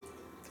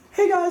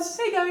Hey guys!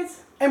 Hey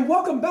guys! And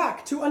welcome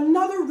back to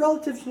another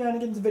Relative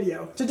Shenanigans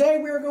video. Today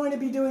we are going to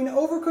be doing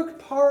Overcooked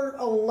Part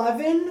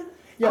 11.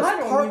 Yes, I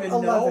don't Part even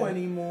 11. know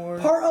anymore.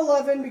 Part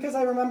 11 because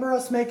I remember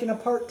us making a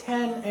Part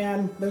 10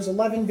 and there's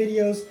 11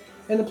 videos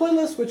in the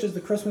playlist, which is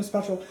the Christmas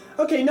special.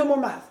 Okay, no more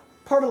math.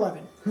 Part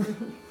 11.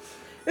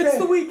 It's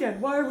the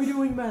weekend. Why are we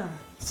doing math?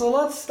 So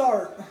let's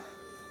start.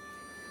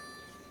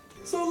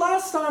 So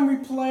last time we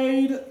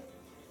played...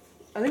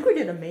 I think we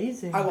did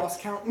amazing. I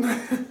lost count.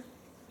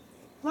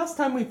 Last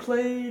time we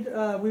played,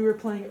 we were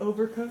playing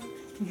Overcooked.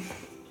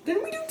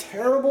 Didn't we do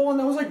terrible and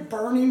there was like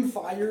burning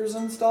fires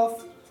and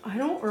stuff? I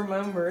don't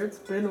remember. It's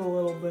been a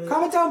little bit.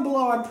 Comment down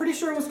below. I'm pretty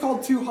sure it was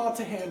called Too Hot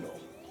to Handle.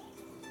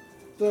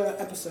 The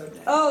episode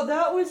name. Oh,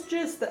 that was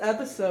just the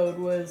episode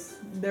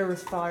there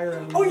was fire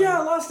everywhere. Oh yeah,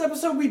 last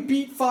episode we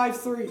beat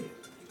 5-3.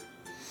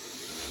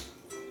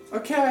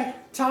 Okay,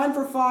 time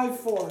for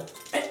 5-4.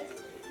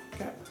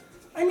 Okay.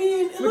 I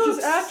mean, Which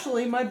is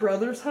actually my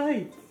brother's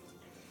height.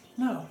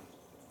 No.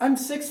 I'm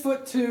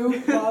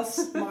 6'2"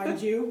 plus,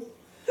 mind you.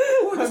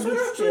 Ooh, this one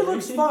actually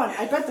looks fun.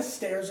 I bet the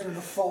stairs are gonna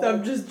fall.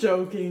 I'm just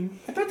joking.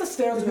 I bet the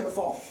stairs are gonna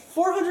fall.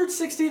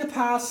 460 to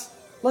pass.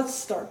 Let's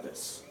start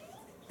this.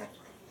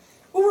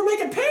 Oh, we're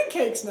making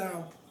pancakes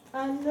now.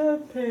 I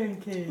love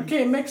pancakes.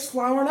 Okay, mix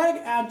flour and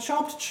egg, add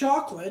chopped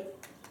chocolate.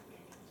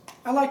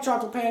 I like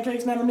chocolate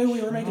pancakes, never knew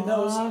we were making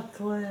those.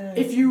 Chocolate.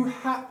 If you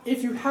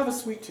have a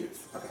sweet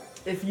tooth. Okay.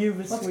 If you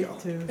have a Let's sweet go.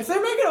 tooth. If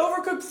they're making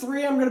Overcooked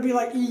 3, I'm gonna be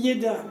like, you're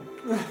done.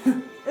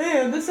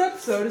 And this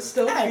episode is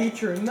still Egg.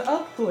 featuring the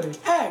upgrade.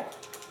 Egg.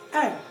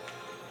 Egg.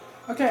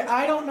 Okay,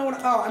 I don't know what,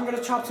 oh, I'm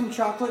gonna chop some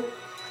chocolate.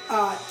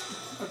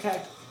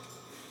 Okay.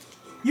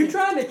 You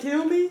trying to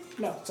kill me?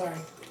 No, sorry.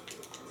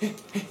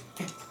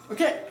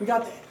 Okay, we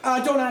got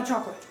that. Don't add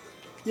chocolate.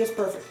 Yes,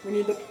 perfect. We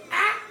need the,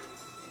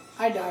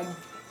 I died.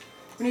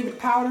 We need the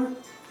powder.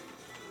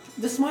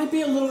 This might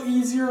be a little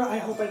easier. I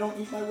hope I don't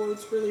eat my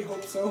words. Really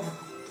hope so.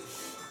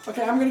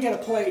 Okay, I'm gonna get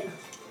a plate.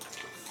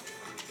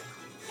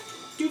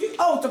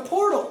 Oh, it's a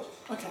portal.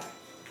 Okay.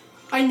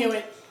 I knew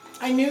it.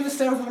 I knew the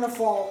stairs were gonna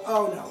fall.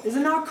 Oh no. Is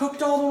it not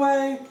cooked all the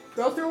way?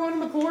 Go through one of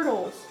the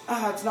portals.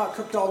 It's not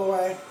cooked all the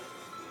way.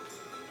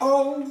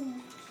 Oh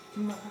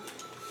no.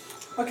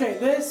 Okay,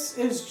 this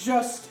is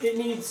just, it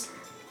needs,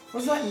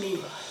 what does that need?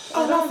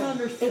 I don't nothing.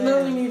 understand. It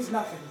literally needs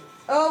nothing.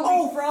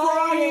 Oh,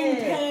 frying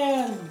it.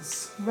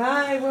 pans.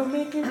 Right, we're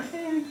making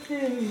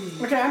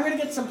pancakes. Okay, I'm gonna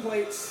get some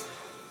plates.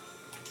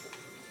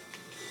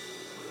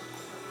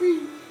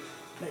 Wait.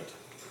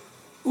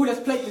 Ooh,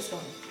 let's plate this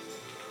one.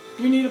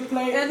 You need a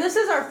plate. And this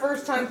is our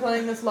first time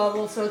playing this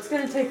level, so it's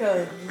gonna take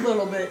a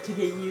little bit to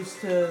get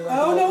used to. Like,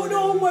 oh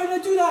no, why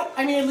did I do that?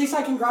 I mean, at least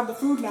I can grab the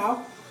food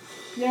now.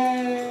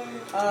 Yay.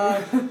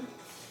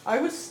 I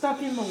was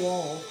stuck in the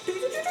wall.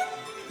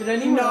 Did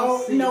anyone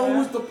else see No, that? it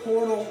was the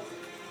portal.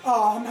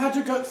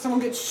 Imagine someone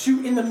gets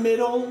shoot in the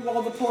middle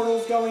while the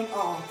portal's going.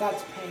 Oh,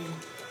 that's pain.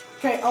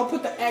 Okay, I'll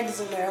put the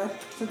eggs in there,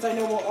 since I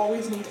know we'll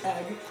always need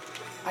egg.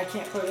 I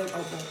can't put it in.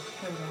 Oh,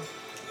 there we go.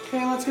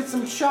 Okay, let's get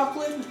some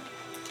chocolate.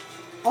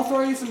 I'll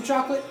throw you some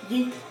chocolate.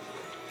 Yeet.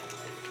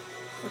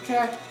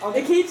 Okay.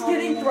 It keeps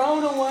getting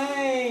thrown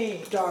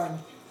away. Darn.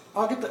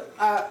 I'll get the,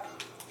 I'll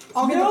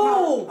get the powder.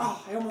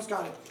 Oh, I almost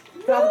got it.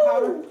 Got the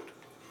powder.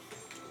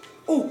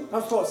 Oh, that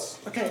was close.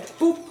 Okay,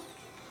 boop.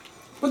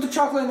 Put the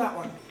chocolate in that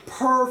one.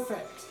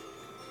 Perfect.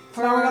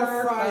 So now we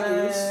gotta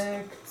fry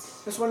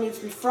these. This one needs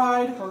to be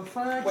fried.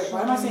 Perfect. Wait,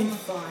 why am I saying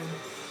fried?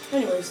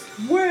 Anyways.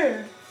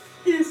 Where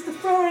is the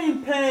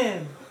frying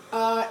pan?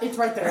 It's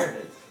right there.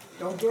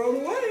 Don't throw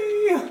it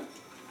away.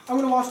 I'm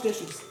gonna wash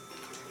dishes.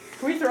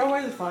 Can we throw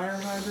away the fire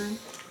hydrant?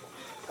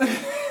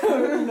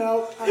 No.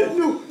 No.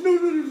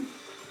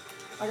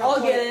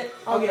 I'll get it.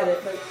 I'll get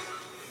it.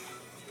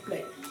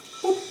 Plate.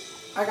 Boop.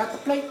 I got the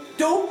plate.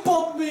 Don't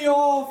bump me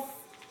off.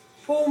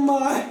 Oh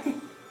my.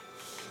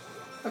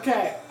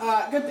 Okay,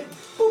 good thing.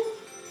 Boop.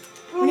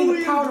 We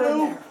need the powder in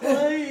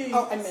there.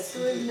 Oh, I missed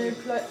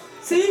it.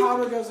 See? The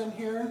powder goes in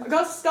here. I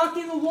got stuck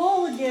in the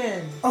wall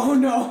again. Oh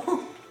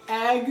no.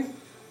 Egg.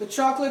 The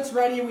chocolate's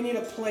ready. We need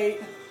a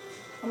plate.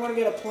 I'm gonna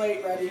get a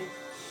plate ready.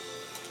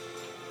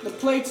 The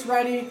plate's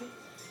ready.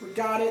 We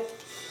got it.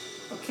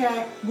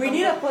 Okay. We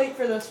need a plate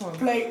for this one.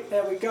 Plate.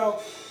 There we go.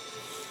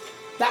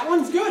 That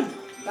one's good.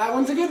 That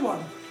one's a good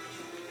one.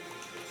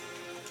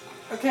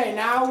 Okay,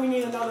 now we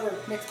need another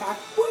mix pack.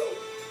 Woo!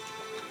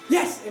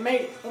 Yes, it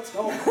made it. Let's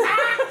go.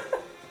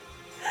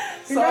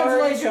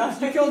 Congratulations,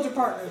 Sorry, you killed your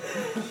partner.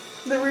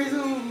 The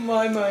reason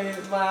why my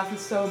laugh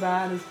is so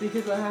bad is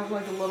because I have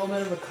like a little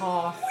bit of a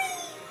cough.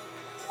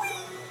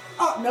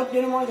 Oh, nope,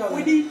 didn't want to go there.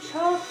 We need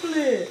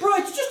chocolate. Bro,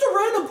 it's just a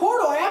random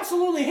portal. I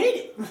absolutely hate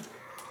it.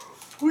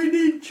 We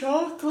need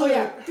chocolate. Oh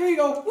yeah, here you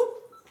go. Whoop.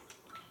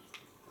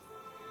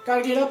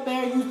 Gotta get up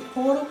there, use the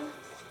portal.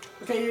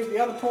 Okay, use the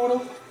other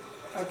portal.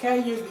 Okay,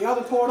 use the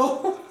other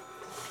portal.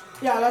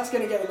 Yeah, that's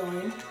gonna get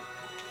annoying.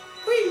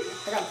 Whee!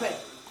 I got a plate.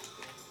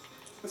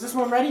 Is this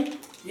one ready?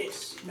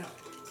 Yes. No.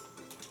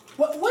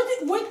 What?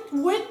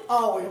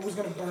 Oh, it was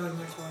gonna burn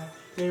this way.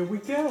 There we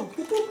go.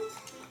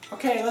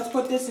 Okay, let's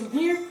put this in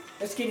here.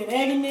 Let's get an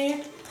egg in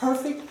there.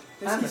 Perfect.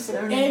 Let's get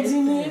some eggs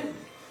in there.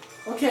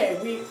 Okay,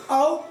 okay.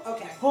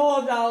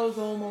 Oh, that was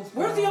almost.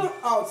 Where's the other?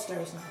 Oh, it's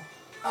stairs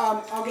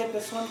now. I'll get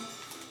this one.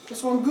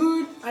 This one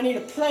good. I need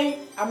a plate.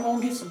 I'm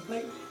gonna get some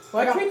plate.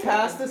 Why can't we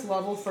pass this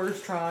level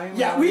first try?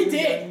 Yeah, we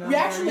did. We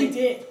actually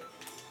did.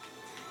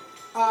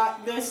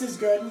 This is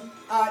good.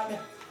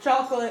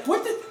 Chocolate.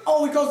 What the?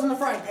 Oh, it goes in the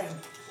frying pan.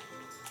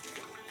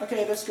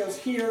 Okay, this goes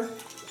here.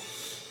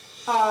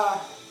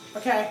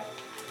 Okay.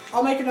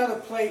 I'll make another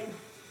plate.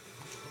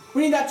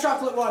 We need that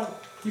chocolate one.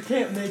 You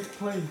can't make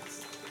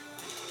plates.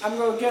 I'm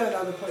gonna get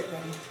another plate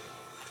ready.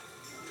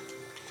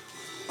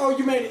 Oh,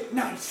 you made it.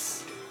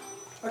 Nice.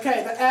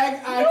 Okay, the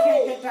egg, I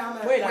can't get down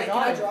there. Wait, can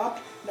I drop?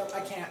 No, I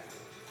can't.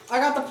 I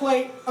got the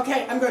plate.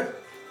 Okay, I'm good.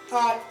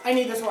 I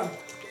need this one.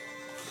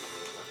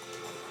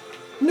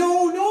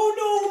 No, no,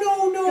 no,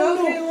 no, no, Go,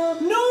 no.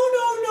 Caleb. No,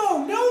 no,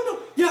 no, no, no.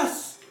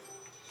 Yes.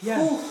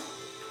 Yes. Oof.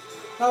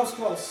 That was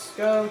close.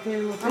 Go,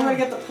 Caleb. I'm gonna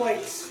get the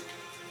plates.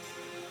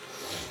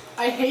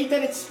 I hate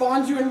that it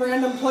spawns you in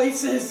random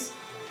places.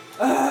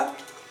 Another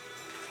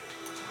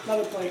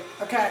plate.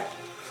 Okay.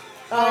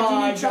 Oh, do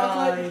you need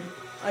chocolate?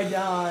 I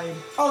died.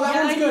 Oh,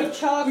 that one's good.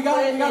 Chocolate We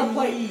got a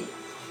plate. Meat.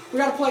 We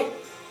got a plate.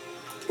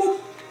 Boop.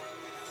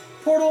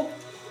 Portal.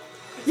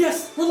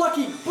 Yes, we're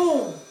lucky.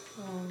 Boom.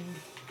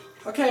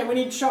 Okay, we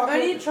need chocolate. I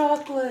need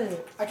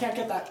chocolate. I can't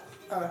get that.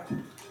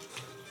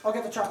 I'll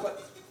get the chocolate.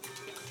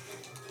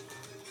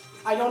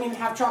 I don't even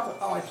have chocolate.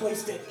 Oh, I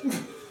placed it.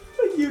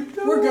 What are you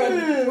doing? We're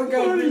good. We're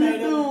good. What We are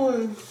made you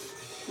doing?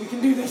 We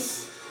can do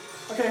this.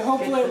 Okay,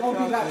 hopefully Get it won't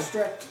the be that chocolate.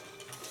 strict.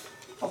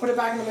 I'll put it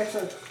back in the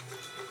mixer.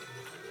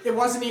 It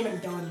wasn't even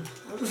done.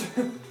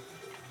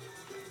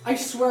 I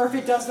swear if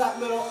it does that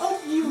little, oh,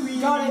 you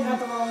got it at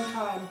the wrong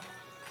time.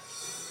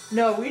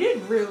 No, we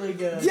did really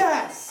good.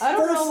 Yes! I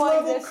don't First know why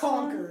level this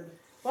conquered.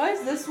 Why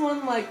is this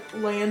one like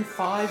land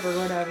 5 or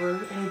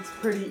whatever, and it's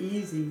pretty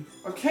easy?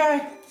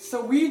 Okay,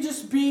 so we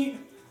just beat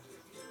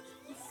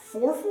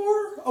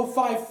 4-4? Oh,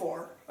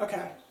 5-4.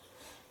 Okay.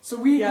 So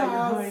we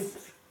have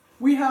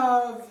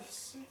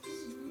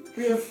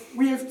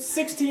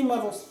 16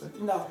 levels.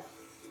 No.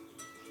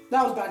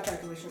 That was bad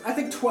calculation. I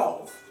think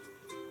 12.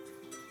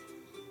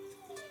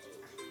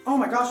 Oh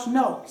my gosh,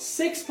 no.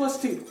 6 plus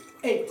 2.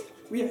 8.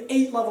 We have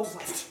 8 levels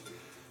left.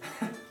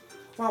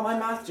 Wow, my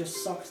math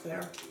just sucks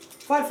there.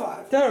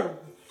 5-5. Terrible.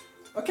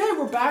 Okay,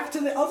 we're back to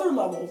the other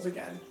levels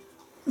again.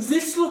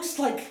 This looks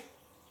like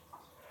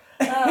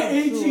Absolute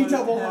AG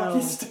double hell.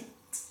 hockey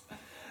sticks.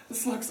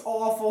 This looks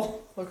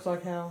awful. Looks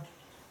like hell.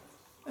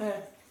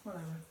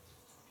 Whatever.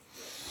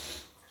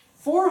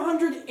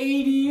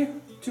 480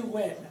 to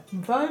win.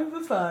 5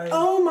 for 5.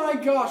 Oh my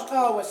gosh.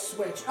 Oh, a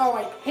switch. Oh,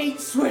 I hate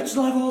switch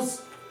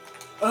levels.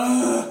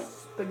 Ugh.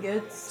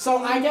 Spaghetti. So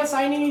I guess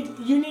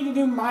you need to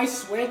do my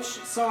switch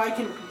so I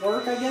can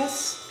work, I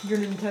guess. Your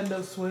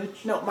Nintendo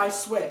Switch? No, my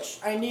switch.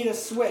 I need a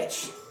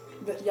switch.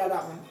 Yeah,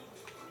 that one.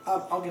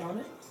 I'll get on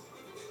it.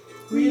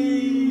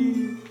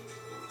 Whee!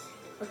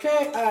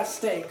 Okay,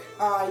 steak.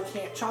 I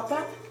can't chop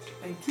that.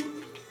 Thank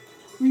you.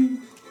 Whee!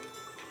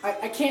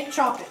 I can't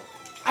chop it.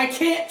 I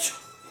can't.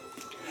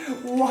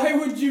 Why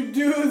would you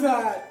do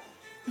that?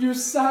 You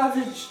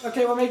savage.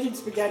 Okay, we're making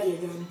spaghetti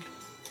again.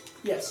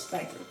 Yes,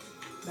 thank you.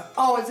 No.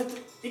 Oh, is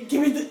it?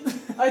 Give me the.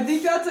 I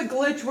think that's a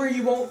glitch where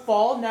you won't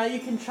fall. Now you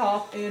can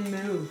chop and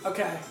move.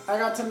 Okay, I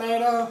got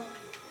tomato.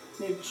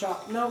 Need to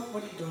chop. No,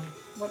 what are you doing?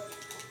 What?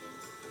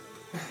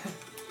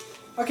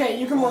 Okay,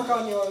 you can work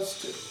on yours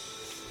too.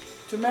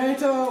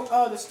 Tomato.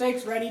 Oh, the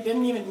steak's ready.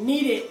 Didn't even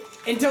need it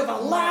until the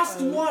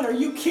last one. Are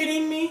you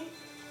kidding me?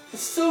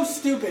 It's so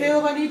stupid.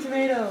 Caleb, I need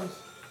tomatoes.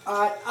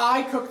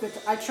 I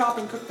chop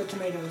and cook the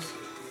tomatoes.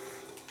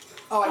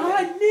 Oh,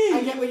 I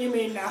get what you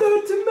mean now.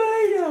 The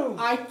tomato.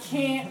 I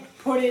can't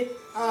put it.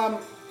 I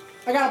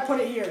gotta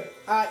put it here.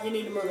 You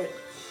need to move it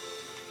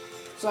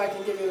so I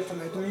can give you the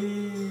tomato.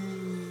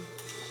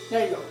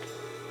 There you go.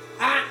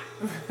 Ah.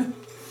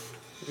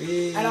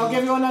 And I'll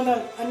give you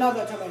another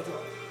tomato.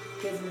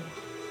 Give me.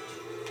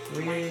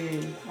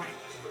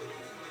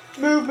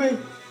 Move me.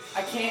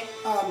 I can't.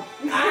 Ah!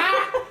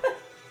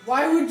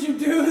 Why would you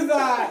do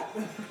that?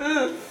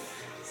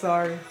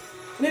 Sorry.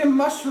 I need a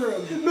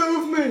mushroom.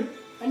 Move me.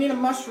 I need a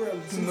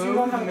mushroom since you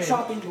don't have a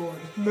chopping board.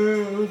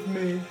 Move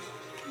me.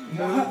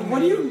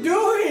 What are you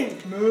doing?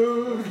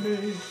 Move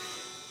me.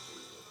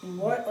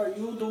 What are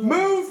you doing?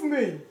 Move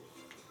me.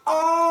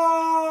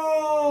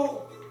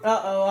 Oh!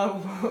 Uh-oh,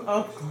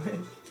 I'll quit.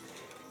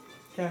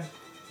 Okay.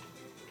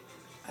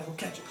 I will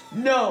catch it.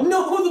 No.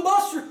 No, the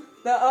mushroom!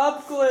 The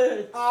up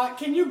glitch.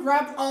 Can you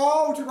grab...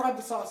 Oh, to grab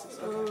the sauces.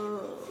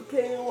 Okay.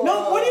 Okay.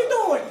 No, what are you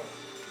doing?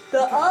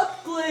 The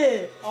up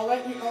glitch. I'll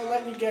let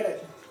you get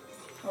it.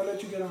 I'll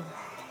let you get on.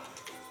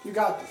 You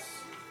got this.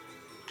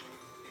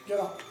 Get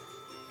on.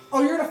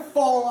 Oh, you're gonna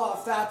fall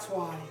off, that's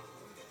why.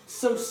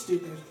 So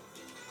stupid.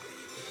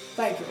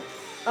 Thank you.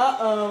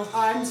 Uh-oh.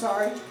 I'm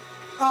sorry.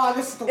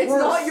 This is the worst.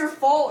 It's not your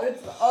fault,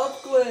 it's the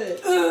up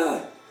glitch.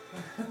 Ugh.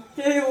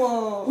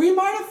 Caleb. We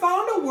might have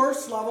found a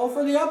worse level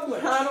for the up glitch.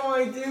 How do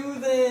I do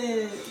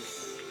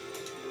this?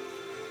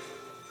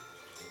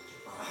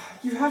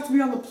 You have to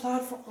be on the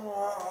platform.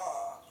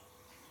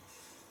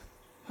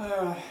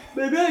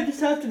 Maybe I just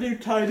have to do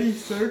tiny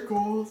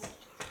circles.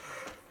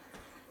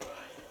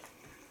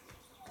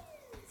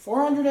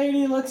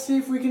 480, let's see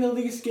if we can at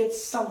least get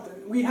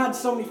something. We had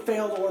so many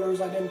failed orders,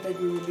 I didn't think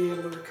we would be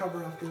able to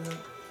recover after that.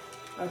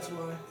 That's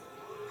why.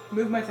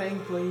 Move my thing,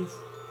 please.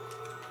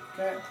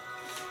 Okay.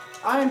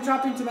 I am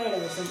chopping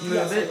tomatoes. And Move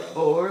yes, it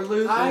or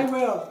lose I it.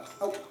 will.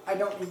 Oh, I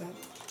don't need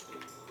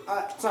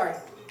that. Sorry.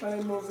 Let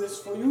me move this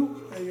for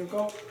you. There you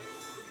go.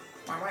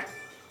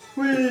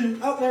 Whee!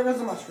 Oh, there goes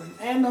the mushroom.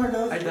 And there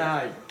goes. I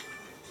died.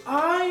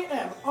 I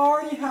am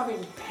already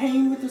having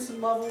pain with this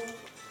level.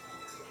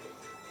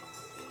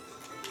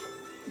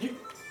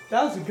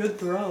 That was a good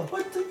throw.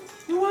 What the?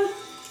 What?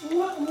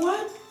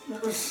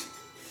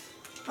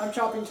 I'm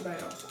chopping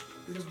tomatoes.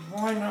 Because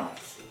why not?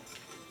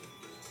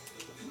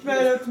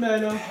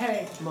 Tomato.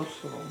 Pain.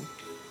 Mushroom.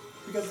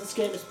 Because this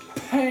game is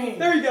pain.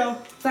 There you go.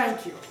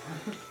 Thank you.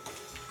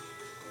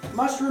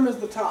 Mushroom is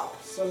the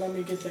top, so let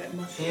me get that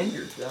mushroom. And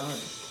you're done.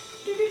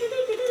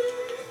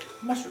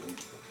 Mushroom.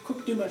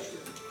 Cook the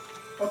mushroom.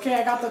 Okay,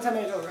 I got the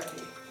tomato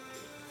ready.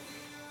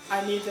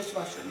 I need this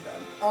mushroom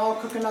done. I'll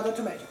cook another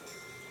tomato.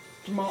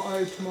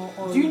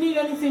 Tomato. Do you need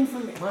anything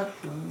from me?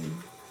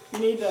 Mushroom. You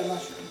need the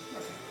mushroom.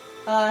 Okay.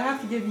 I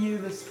have to give you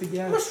the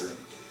spaghetti. Mushroom.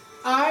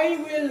 I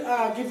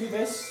will give you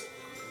this.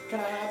 Can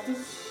I have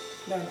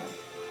this? No.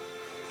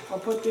 I'll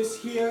put this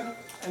here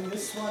and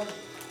this one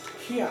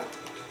here.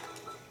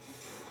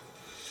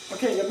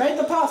 Okay, you made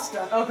the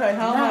pasta. Okay,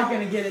 how am Now, I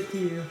gonna get it to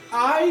you?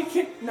 I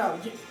can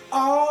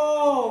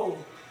oh.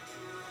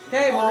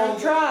 Okay, we're gonna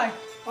try.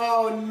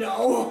 Oh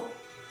no.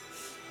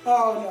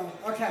 Oh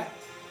no. Okay.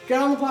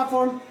 Get on the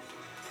platform.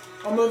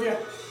 I'll move you.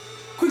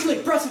 Quickly,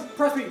 press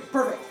me.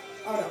 Perfect.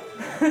 Oh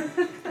no.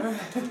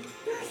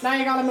 Now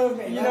you gotta move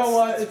me. You know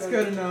what? It's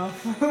good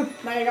enough.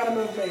 Now you gotta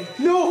move me.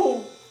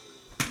 No!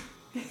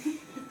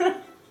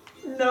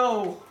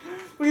 No.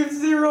 We have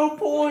 0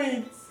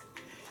 points.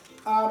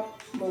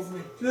 Move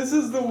me. This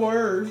is the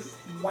worst.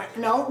 What?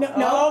 No.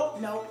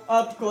 Oh.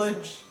 Up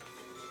glitch.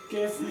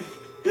 Give me.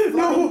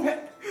 No!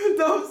 That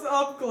was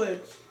up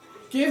glitch.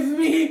 Give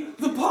me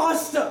the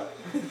pasta.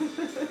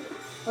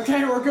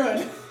 Okay, we're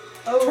good.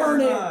 Oh Turn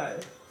my.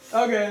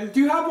 Okay. Do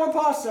you have more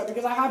pasta?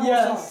 Because I have more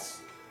sauce.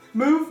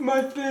 Move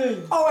my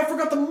thing. Oh, I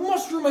forgot the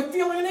mushroom. I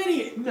feel like an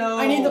idiot. No.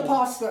 I need the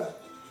pasta.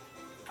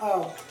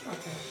 Oh,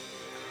 okay.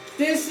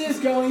 This is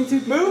going to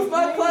be... Move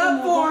my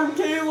platform,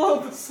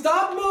 Caleb.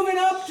 Stop moving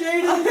up,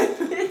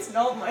 Jaden. It's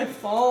not my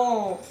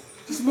fault.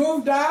 Just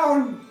move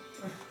down.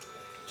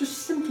 Just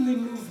simply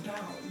move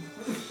down.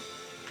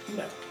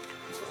 No.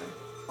 It's fine.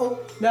 Oh.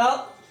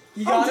 No.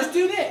 You got just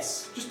do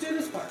this. Just do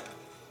this part.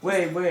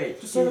 Wait.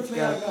 Just sort of He's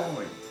thing got like a that.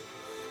 point.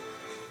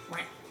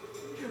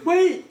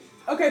 Wait.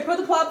 Okay, put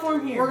the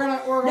platform here. We're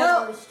gonna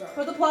restart.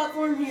 Put the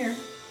platform here.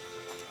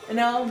 And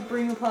now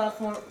bring the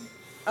platform.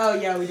 Oh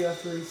yeah, we do have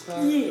to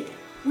restart. Yeah.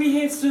 We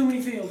had so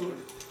many failed orders.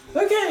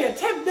 Okay,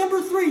 attempt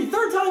number 3.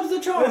 Third time's the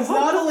charm. It's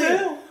not a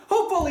fail.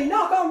 Hopefully,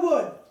 knock on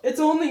wood. It's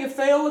only a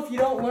fail if you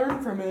don't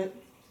learn from it.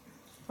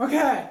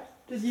 Okay.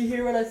 Did you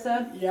hear what I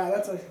said? Yeah,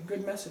 that's a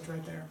good message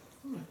right there.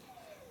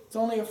 It's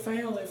only a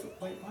fail if...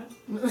 Wait, what?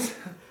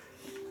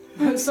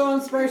 It's so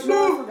inspirational,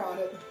 I forgot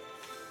it.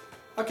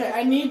 Okay,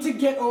 I need to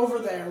get over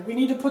there. We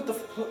need to put the...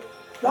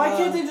 Why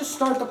can't they just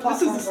start the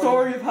platform? This is the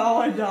story of how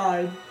I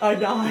died. I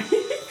died.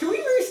 Can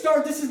we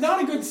restart? This is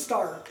not a good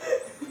start.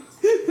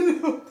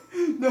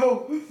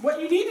 No.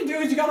 What you need to do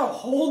is you gotta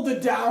hold the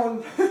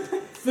down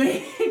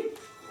thing.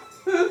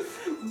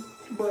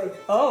 Bro.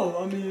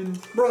 Oh, I mean...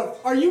 Bro,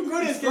 are you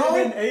good at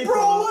throwing? Bro,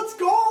 Bro, let's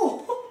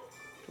go!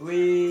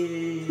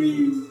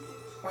 We.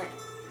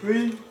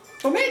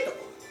 Tomato!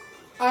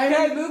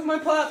 Okay, move my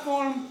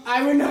platform.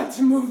 I would not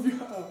to move you.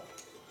 Oh.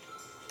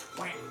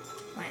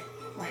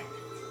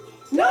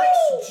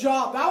 Nice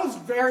job! That was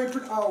very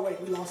oh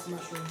wait, we lost the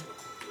mushroom.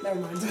 Never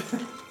mind.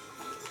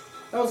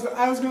 I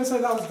was gonna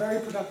say that was very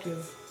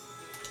productive.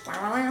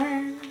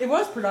 It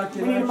was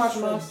productive. We need a I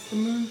mushroom. lost the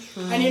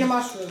mushroom. I need a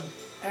mushroom.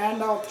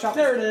 And I'll chop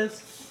There it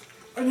is.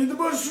 I need the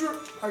mushroom.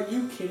 Are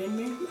you kidding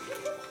me?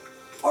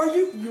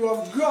 You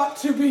have got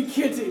to be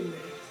kidding me.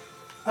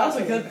 That was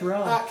a good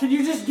throw. Can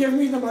you just give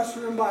me the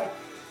mushroom by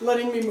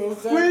letting me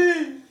move them?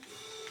 Whee!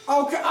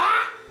 Okay.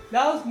 Ah!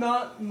 That was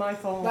not my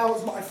fault. That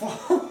was my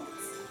fault.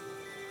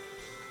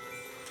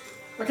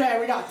 Okay,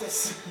 we got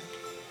this.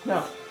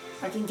 No.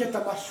 I can get the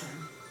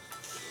mushroom.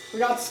 We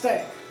got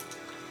steak.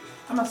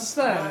 I'm a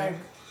Steak.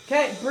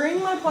 Okay,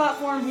 bring my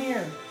platform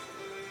here.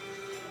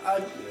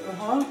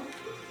 Huh?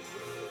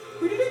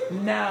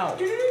 Now.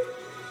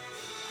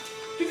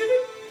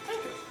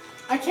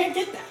 I can't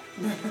get that.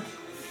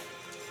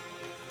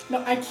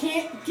 No, I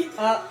can't get...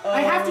 Uh-oh.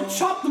 I have to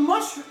chop the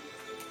mushroom.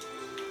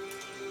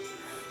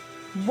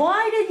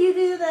 Why did you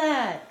do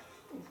that?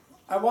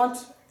 I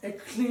want a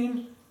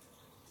clean...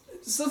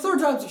 So third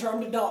time's the charm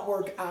did not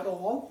work at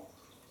all.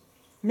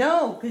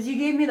 No, because you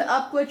gave me the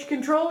up glitch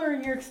controller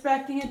and you're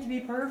expecting it to be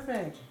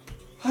perfect.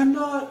 I'm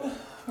not...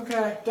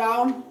 Okay,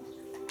 down.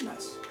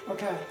 Nice.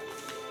 Okay.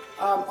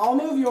 I'll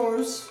move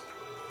yours.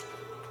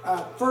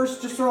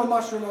 First, just throw a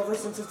mushroom over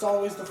since it's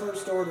always the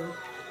first order.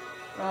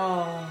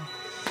 Oh.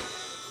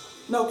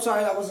 Nope,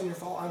 sorry, that wasn't your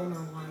fault. I don't know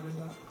why I did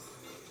that.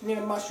 I need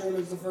a mushroom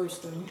is the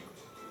first thing.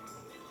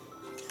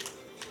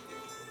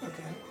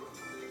 Okay.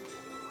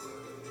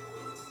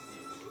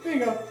 There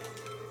you go.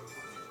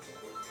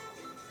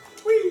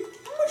 Wee!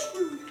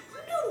 Mushroom!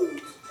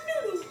 Noodles!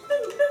 Noodles!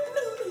 Noodles!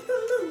 Noodles!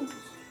 Noodles! Noodles!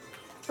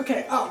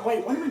 Okay, oh,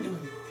 wait, what am I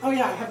doing? Oh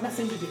yeah, I have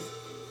nothing to do.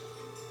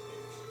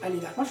 I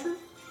need that mushroom.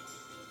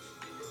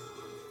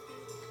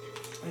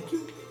 Thank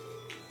you.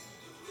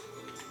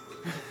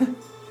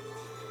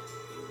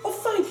 Oh,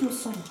 thank you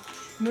so much.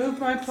 Move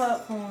my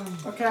platform.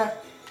 Okay,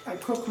 I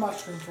cook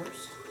mushroom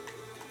first.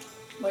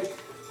 Like,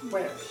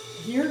 where?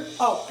 Here?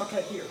 Oh,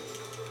 okay, here.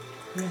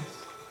 Yes.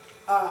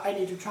 I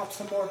need to chop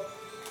some more.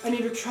 I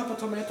need to chop a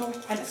tomato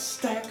and a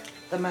steak.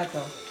 Tomato.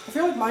 I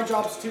feel like my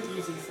job's too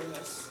easy for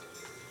this.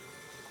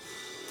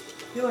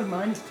 I feel like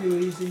mine's too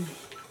easy.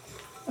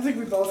 I think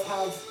we both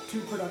have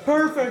too productive.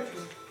 Perfect.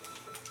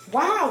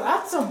 Wow,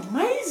 that's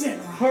amazing.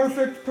 Ryan.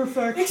 Perfect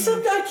perfection.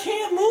 Except I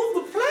can't move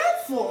the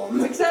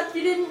platform. Except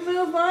you didn't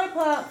move my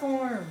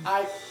platform.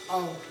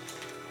 Oh.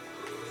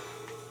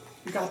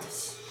 You got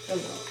this. There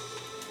we go.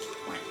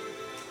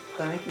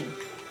 Thank you.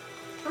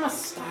 I'm a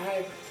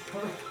stag.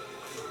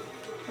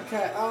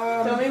 Okay,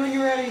 Tell me when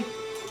you're ready.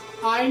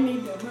 I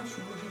need the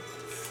mushroom.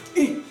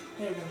 There you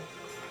go.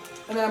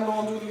 And then I'm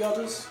going to do the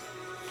others.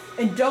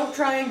 And don't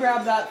try and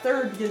grab that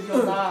third because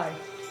you'll die.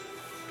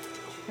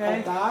 Okay?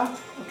 I'll die?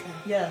 Okay.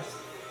 Yes.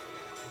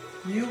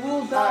 You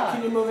will die.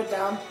 Can you move it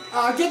down?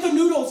 Get the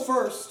noodles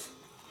first.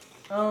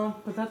 Oh,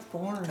 but that's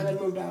boring. And then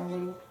move down a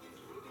little.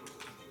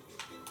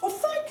 Oh,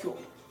 thank you.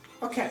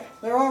 Okay,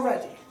 they're all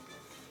ready.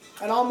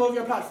 And I'll move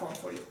your platform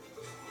for you.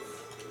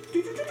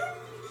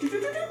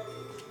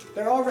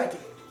 They're all ready.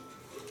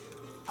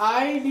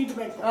 I need to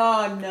make one.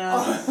 Oh,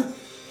 no.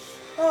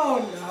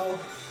 Oh, no.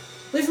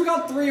 At least we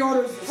got 3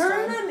 orders this time.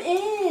 Turn them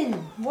in.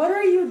 What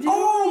are you doing?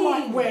 Oh,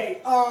 my,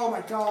 wait. Oh,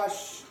 my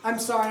gosh. I'm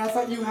sorry. I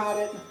thought you had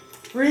it.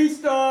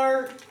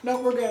 Restart. No,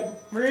 we're good.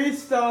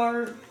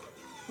 Restart.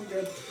 We're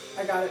good.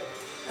 I got it.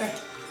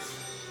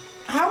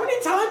 How many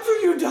times are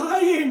you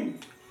dying?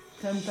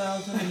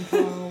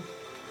 10,012.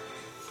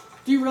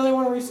 Do you really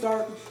want to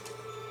restart?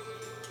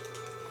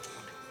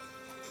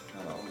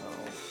 I don't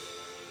know.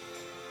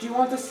 Do you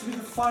want this to be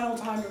the final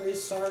time to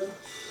restart?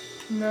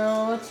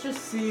 No, let's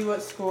just see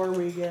what score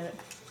we get.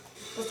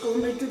 Let's go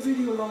make the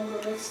video longer.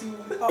 Let's see.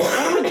 Oh,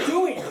 what am I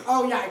doing?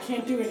 Oh, yeah, I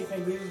can't do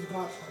anything. This is the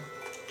platform.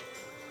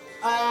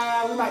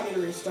 We might need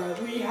to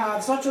restart. We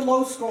have such a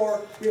low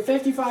score. We have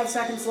 55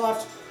 seconds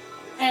left,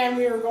 and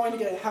we are going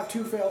to have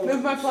 2 failures.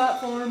 Move my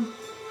platform.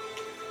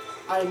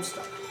 I am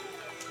stuck.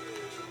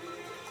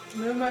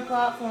 Move my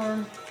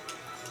platform.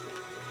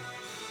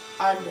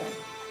 I'm dead.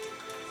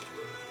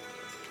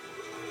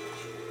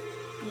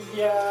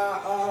 Yeah,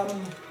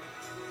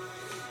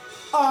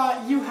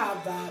 you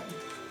have that.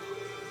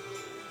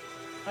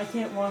 I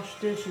can't wash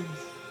dishes.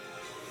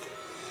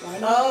 Why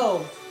not?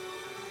 Oh!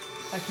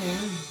 I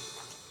can.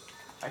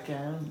 I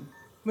can.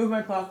 Move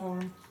my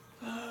platform.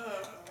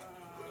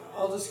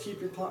 I'll just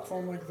keep your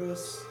platform like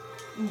this.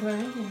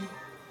 Okay.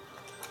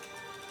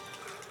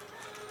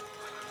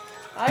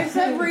 I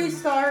said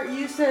restart,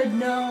 you said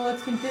no,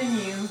 let's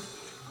continue.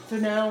 So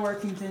now we're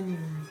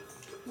continuing.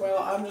 Well,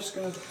 I'm just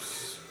gonna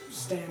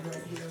stand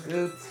right here.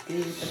 Oops,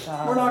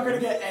 potatoes. We're not gonna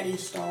get any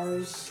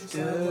stars.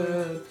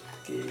 Sadly.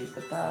 Oops,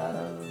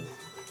 potatoes.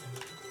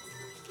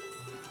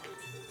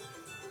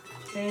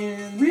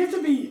 And We have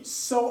to be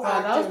so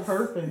active. that was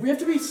perfect. We have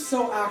to be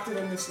so active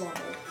in this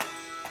level.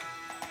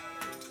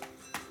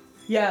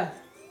 Yeah,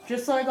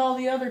 just like all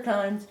the other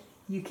times,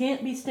 you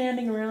can't be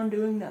standing around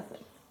doing nothing.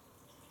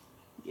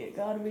 You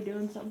gotta be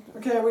doing something.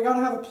 Okay, we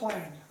gotta have a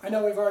plan. I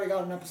know we've already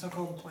got an episode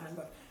called The Plan,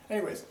 but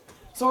anyways.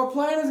 So our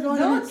plan is going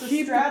to it's be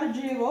the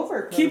strategy of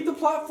Overcooked. keep the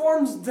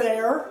platforms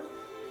there,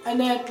 and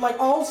then like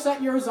I'll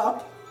set yours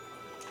up,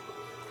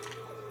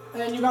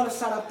 and then you gotta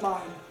set up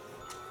mine.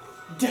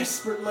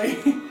 Desperately.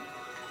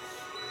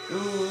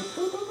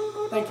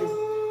 Thank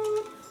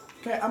you.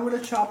 Okay, I'm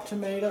gonna chop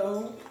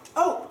tomato.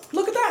 Oh,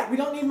 look at that! We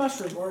don't need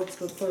mushroom, or it's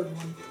the third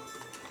one.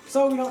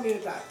 So we don't need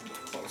it that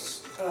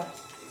close.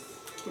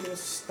 Give me a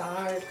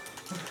steak.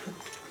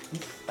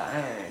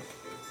 Bang.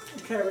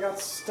 Okay, we got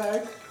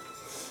steak.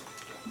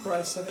 Or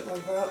I said it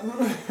like that.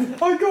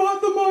 I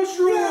got the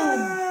mushroom!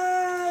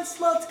 Yes!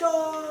 Let's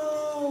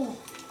go!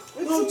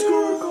 Let's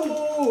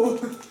go!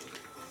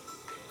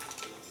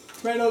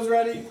 Tomatoes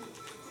ready.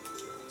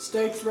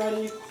 Steak's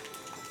ready.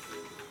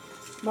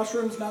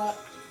 Mushroom's not.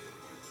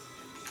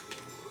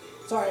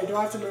 Sorry, do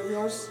I have to move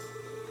yours?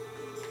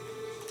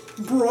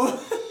 Bro,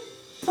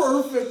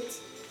 perfect.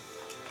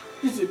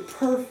 You did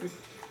perfect.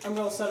 I'm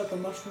gonna set up the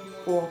mushroom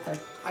one. Okay.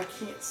 I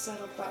can't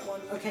set up that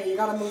one. Okay, you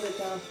gotta move it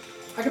down.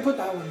 I can put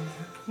that one in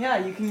there. Yeah,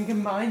 you can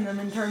combine them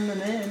and turn them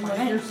in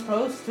like you're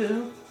supposed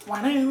to.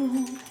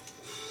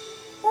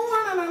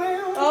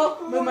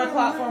 Oh, move my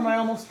platform, I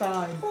almost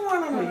died.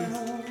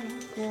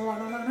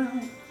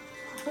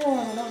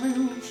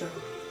 Sure.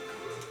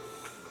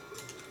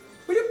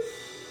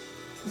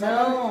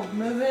 No,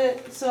 move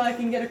it so I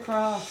can get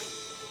across.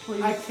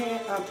 Please. I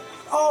can't.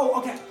 Oh,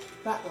 okay.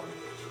 That one.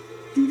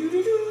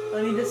 Do-do-do-do.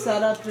 I need to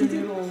set up the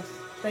noodles.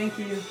 Thank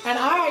you. And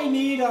I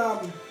need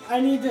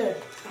to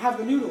have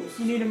the noodles.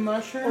 You need a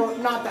mushroom? Or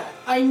not that.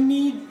 I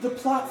need the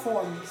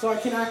platform so I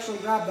can actually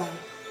grab that.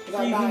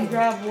 So you can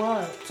grab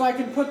what? So I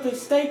can put the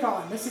steak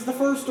on. This is the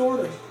first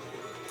order.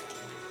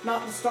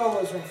 Not the Star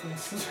Wars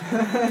reference.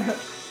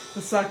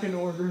 The second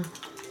order.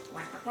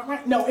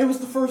 No, it was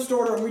the first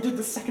order and we did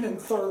the second and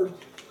third.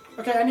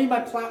 Okay, I need my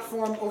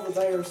platform over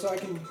there so I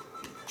can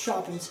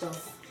chop and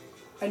stuff.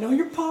 I know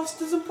your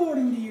pasta's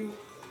important to you,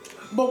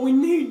 but we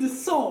need the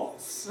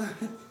sauce.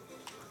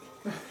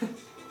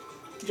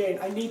 Jane,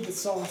 I need the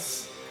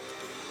sauce.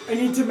 I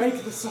need to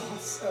make the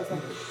sauce. Okay.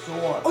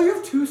 Sure. Oh, you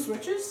have 2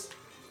 switches?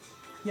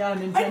 Yeah,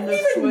 Nintendo I didn't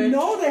even Switch.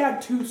 know they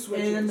had 2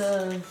 switches.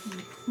 And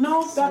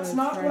no, that's Switch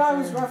not right what I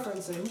was there.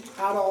 referencing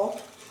at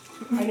all.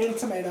 I need a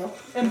tomato.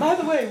 And by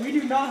the way, we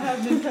do not have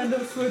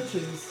Nintendo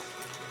Switches.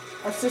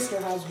 Our sister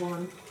has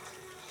one,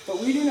 but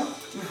we do not.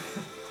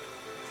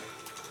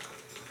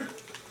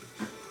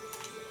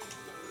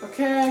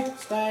 Okay,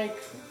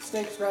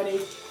 steak's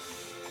ready.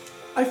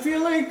 I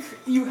feel like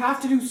you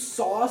have to do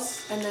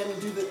sauce and then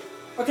do the.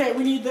 Okay,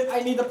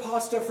 I need the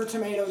pasta for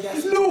tomato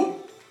desperately. No!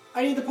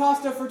 I need the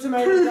pasta for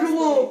tomato desperately.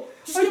 No!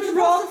 Just give me the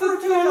pasta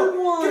for tomato.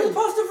 Give me the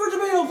pasta for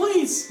tomato,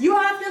 please. You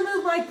have to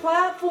move my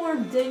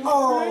platform, dang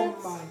Oh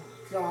my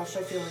gosh,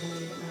 I feel like I'm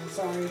gonna eat it now.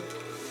 Sorry.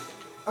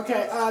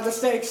 Okay, the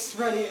steak's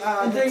ready.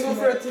 And Dingle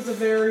Fritz is a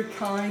very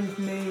kind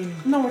name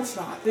No, it's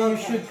not. that you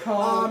should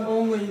call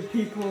only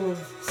people of...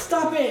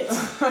 Stop it!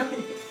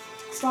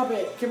 Stop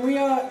it. Can we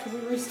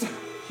restart?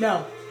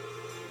 No.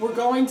 We're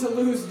going to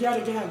lose yet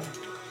again.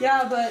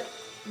 Yeah, but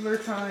we're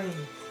trying.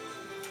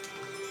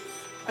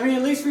 I mean,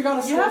 at least we got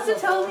a score. You have to so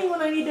tell far. me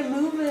when I need to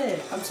move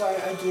it. I'm sorry,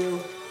 I do.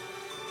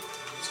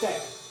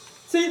 Steak.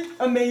 See?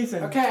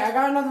 Amazing. Okay, I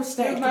got another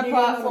steak. Move my Can you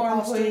get another platform,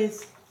 pasta?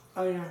 please.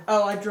 Oh, yeah.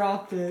 Oh, I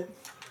dropped it.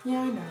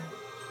 Yeah, I know.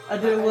 I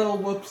did a little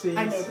whoopsies.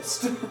 I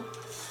noticed.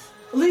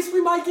 At least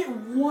we might get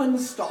 1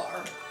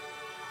 star.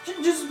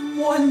 Just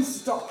 1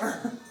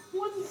 star.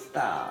 1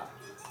 star.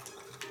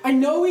 I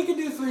know we can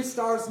do 3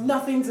 stars.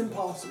 Nothing's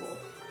impossible.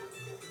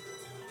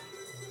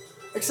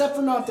 Except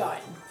for not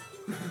dying.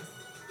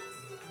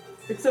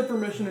 Except for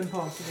Mission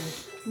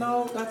Impossible.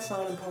 No, that's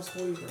not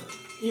impossible either.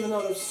 Even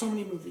though there's so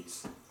many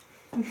movies.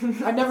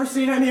 I've never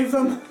seen any of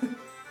them.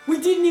 We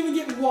didn't even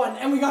get 1,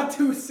 and we got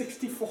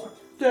 264.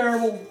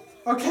 Terrible.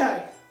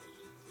 Okay.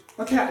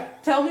 Okay.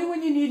 Tell me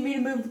when you need me to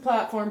move the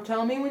platform.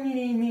 Tell me when you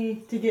need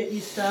me to get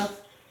you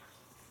stuff.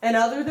 And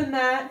other than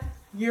that,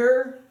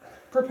 you're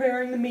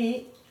preparing the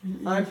meat.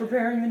 I'm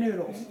preparing the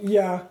noodles.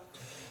 Yeah.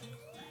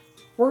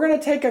 We're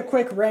gonna take a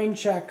quick rain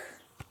check.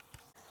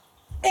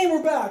 And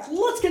we're back.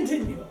 Let's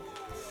continue.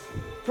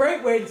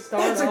 Great way to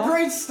start That's off. a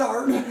great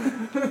start.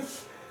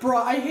 Bro,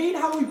 I hate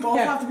how we both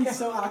have to be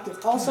so active.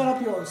 I'll set up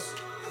yours.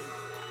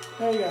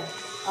 There you go.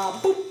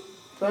 Boop.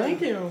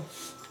 Thank you.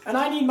 And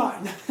I need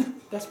mine.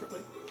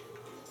 Desperately.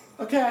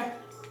 Okay.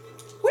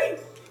 Wait!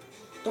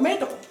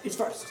 Tomato is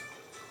first.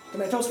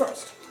 Tomatoes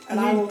first. And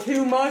I will...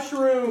 2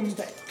 mushrooms.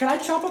 Can I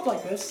chop up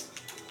like this?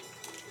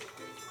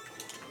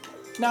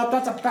 No,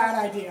 that's a bad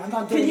idea. I'm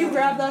not doing Can you that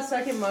grab anymore. that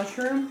second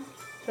mushroom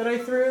that I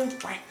threw?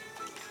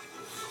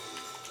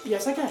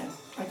 Yes, I can.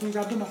 I can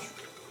grab the mushroom.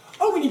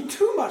 Oh, we need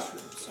 2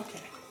 mushrooms.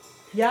 Okay.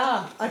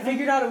 Yeah, I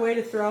figured out a way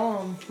to throw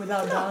them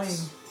without dying.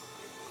 Nice.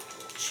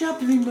 Chop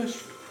the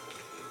mushroom.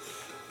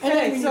 And then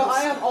we Okay, need so the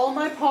I have steak. all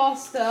my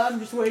pasta. I'm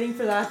just waiting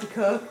for that to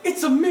cook.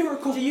 It's a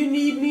miracle. Do you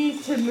need me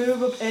to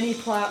move up any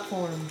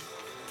platform?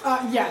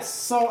 Yes.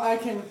 So I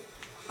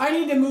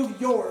need to move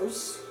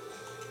yours.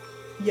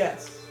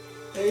 Yes.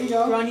 There you Do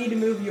go. I need to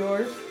move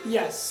yours?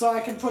 Yes, so I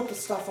can put the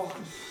stuff on.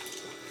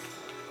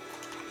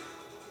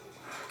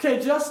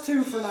 Okay, just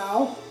 2 for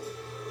now.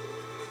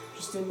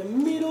 Just in the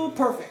middle.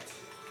 Perfect.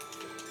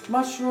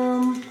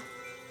 Mushroom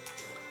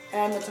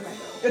and the tomato.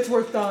 It's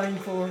worth dying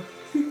for.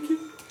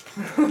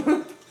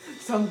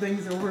 Some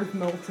things are worth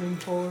melting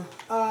for.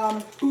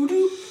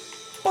 Boo-doo,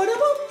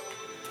 ba-da-boop.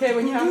 Okay,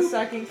 when you have a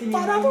second, can you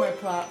move my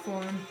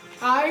platform?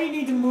 I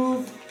need to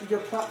move your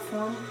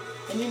platform,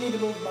 and you need to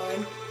move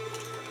mine.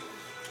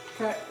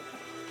 Okay.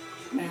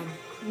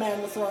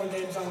 Man, the throwing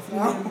game's off You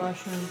need a now.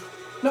 mushroom.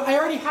 No, I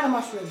already had a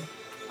mushroom.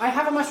 I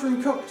have a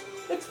mushroom cooked.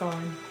 It's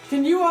fine.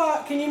 Can you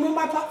move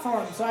my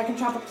platform so I can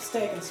chop up the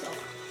steak and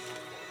stuff?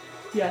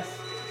 Yes.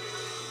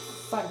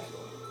 Thank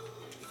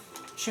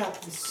you.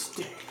 Chop the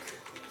steak.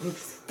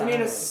 It's I need a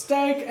fine.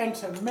 steak and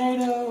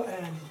tomato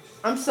and...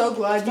 I'm so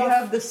glad you Stuff.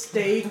 have the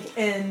steak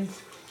and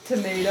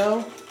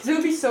tomato. Because it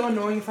would be so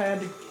annoying if I had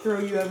to throw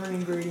you every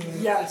ingredient.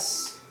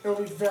 Yes, it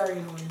will be very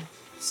annoying.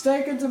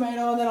 Steak and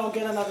tomato, and then I'll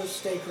get another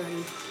steak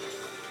ready.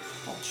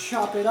 I'll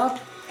chop it up,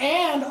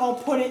 and I'll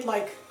put it,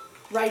 like,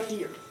 right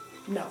here.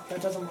 No,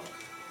 that doesn't work.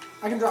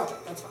 I can drop it,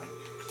 that's fine.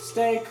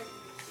 Steak,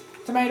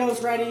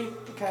 tomatoes ready,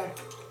 okay.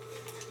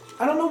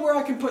 I don't know where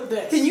I can put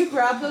this. Can you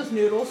grab those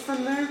noodles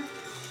from there?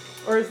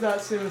 Or is that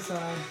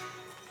suicide?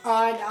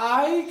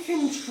 I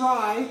can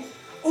try.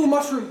 Oh,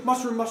 mushroom,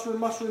 mushroom, mushroom,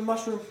 mushroom,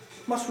 mushroom,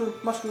 mushroom,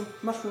 mushroom,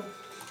 mushroom.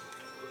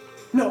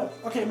 No.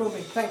 Okay, move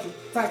me. Thank you.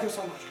 Thank you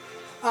so much.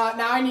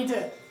 Now I need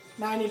to.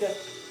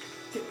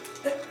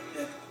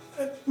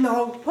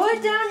 No.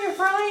 Put down your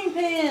frying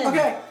pan.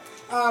 Okay.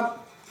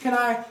 Can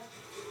I?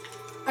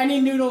 I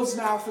need noodles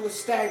now for the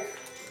steak.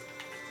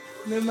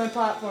 Move my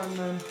platform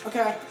then.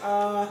 Okay.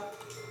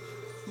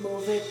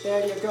 Move it.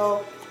 There you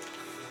go.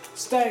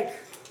 Steak.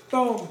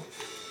 Boom.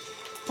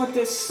 Put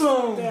this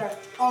there.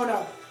 Oh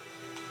no.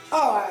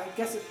 Oh, I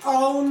guess it.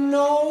 Oh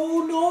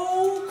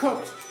no.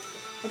 Cooked.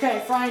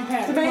 Okay, frying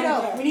pan.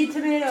 Tomato. We need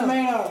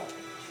tomato.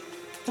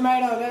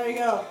 Tomato. There you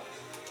go.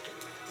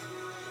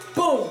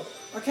 Boom.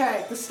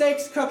 Okay, the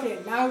steak's cooking.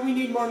 Now we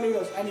need more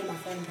noodles. I need my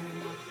frying pan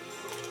now.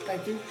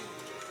 Thank you.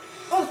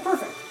 Oh, that's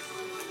perfect.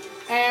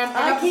 And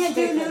I can't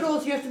do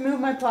noodles. You have to move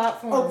my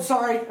platform. Oh,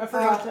 sorry. I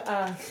forgot to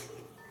ask.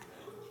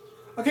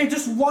 Okay,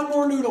 just one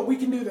more noodle. We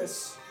can do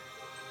this.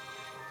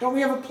 Don't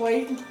we have a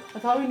plate? I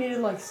thought we needed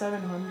like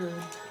 700.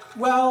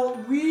 Well,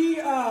 we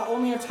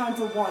only have time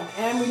for one,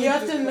 and we need You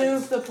have to plates.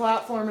 move the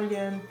platform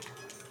again.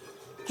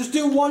 Just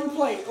do one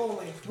plate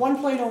only. One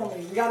plate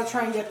only. We gotta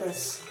try and get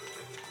this.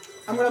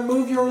 I'm gonna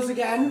move yours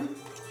again.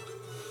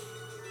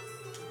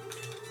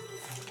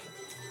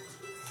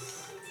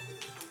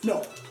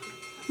 No.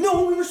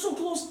 No, we were so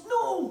close.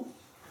 No.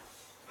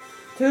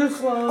 Too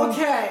slow.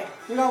 Okay,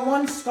 we got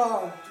 1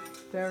 star.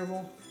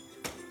 Terrible.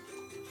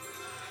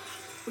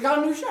 We got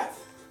a new chef.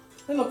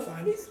 They look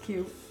fine. He's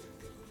cute.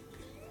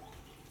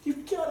 You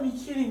gotta be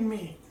kidding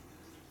me.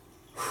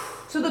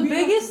 So the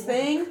biggest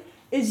thing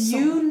is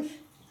you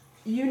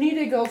need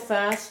to go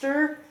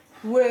faster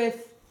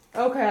with,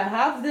 okay, I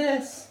have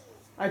this.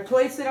 I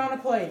place it on a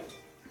plate.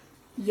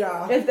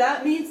 Yeah. If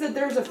that means that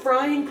there's a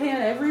frying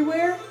pan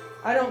everywhere,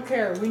 I don't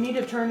care. We need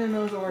to turn in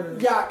those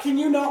orders. Yeah, can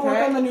you not work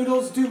on the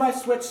noodles? Do my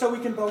switch so we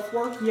can both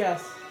work?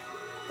 Yes.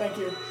 Thank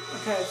you.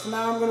 Okay, so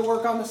now I'm gonna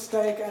work on the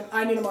steak, and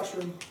I need a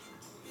mushroom.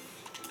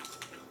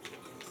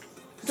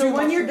 So Two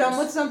when you're done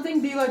mushrooms. with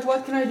something, be like,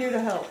 what can I do to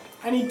help?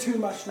 I need 2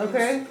 mushrooms.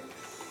 Okay?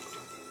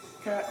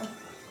 Okay.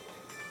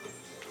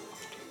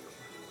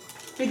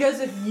 Because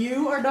if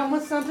you are done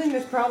with something,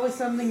 there's probably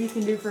something you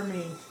can do for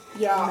me.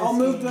 Yeah, I'll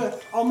move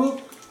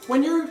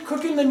when you're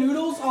cooking the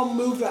noodles, I'll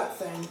move that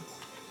thing.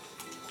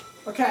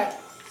 Okay,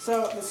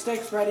 so the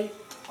steak's ready.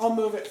 I'll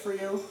move it for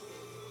you.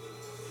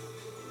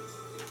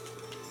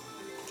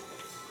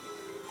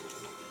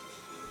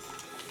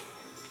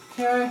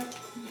 Okay,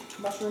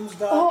 mushrooms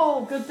done.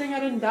 Oh, good thing I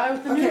didn't die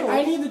with the Okay, noodles.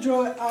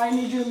 I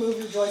need you to move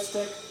your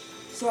joystick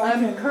so I I'm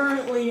can.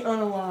 currently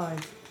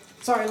unalive.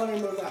 Sorry, let me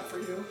move that for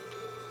you.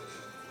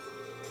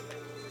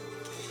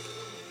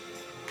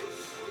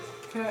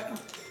 Okay.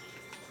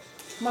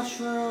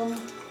 Mushroom.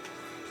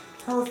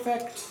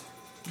 Perfect.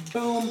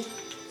 Boom.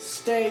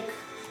 Steak.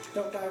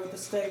 Don't die with the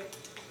steak.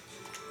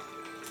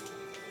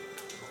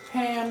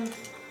 Pan.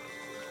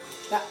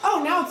 That.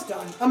 Oh, now it's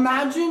done.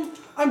 Imagine.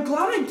 I'm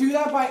glad I do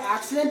that by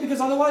accident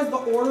because otherwise the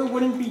order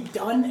wouldn't be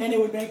done and it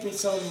would make me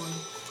so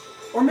annoyed.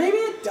 Or maybe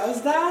it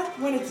does that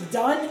when it's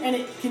done and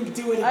it can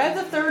do it again. I have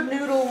the third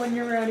noodle when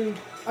you're ready.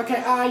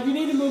 Okay, you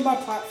need to move my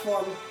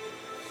platform.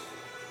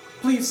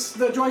 Please,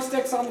 the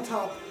joystick's on the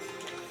top.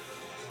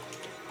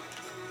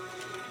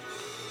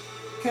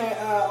 Okay,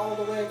 all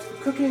the way to the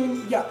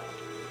cooking. Yeah.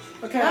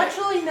 Okay.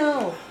 Actually,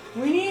 no.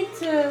 We need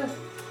to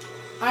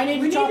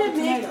We chop the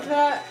make tomato.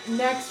 that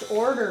next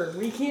order.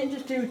 We can't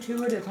just do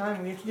 2 at a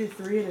time. We have to do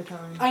 3 at a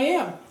time. I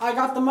am. I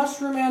got the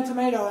mushroom and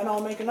tomato, and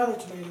I'll make another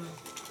tomato.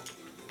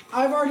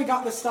 I've already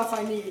got the stuff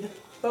I need.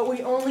 But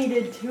we only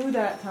did 2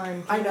 that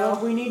time. I know.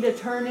 We need to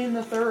turn in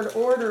the third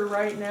order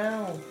right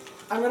now.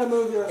 I'm gonna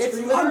move yours. It's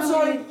I'm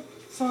sorry. literally-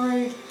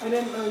 Sorry, I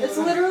didn't know you It's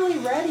were- literally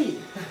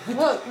ready.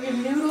 Look, we have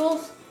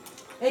noodles,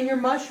 and your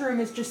mushroom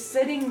is just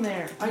sitting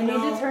there. I You need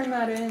know. to turn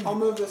that in. I'll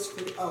move this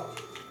for you. Oh.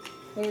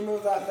 Let me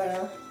move that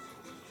there.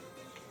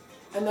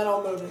 And then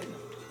I'll move it.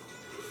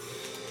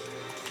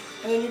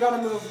 And then you gotta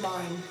move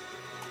mine.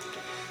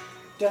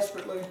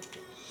 Desperately.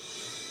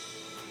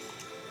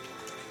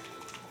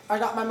 I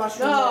got my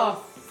mushroom.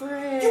 Oh,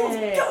 ready. You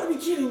frick. gotta be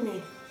kidding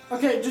me.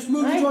 Okay, just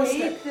move the I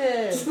joystick. hate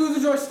this. Just move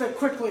the joystick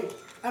quickly.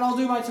 And I'll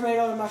do my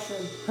tomato and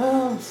mushroom.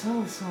 Oh, I'm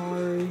so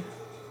sorry.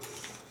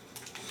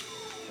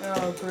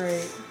 Oh,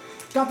 great.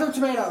 Got the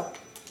tomato.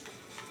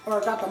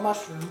 Or got the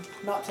mushroom,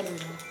 not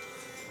tomato.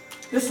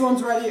 This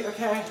one's ready,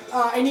 okay.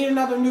 I need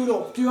another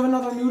noodle. Do you have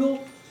another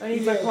noodle? I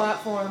need my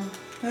platform.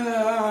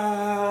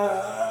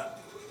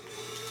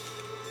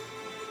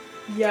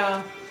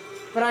 Yeah.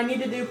 But I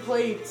need to do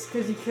plates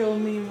because you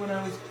killed me when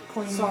I was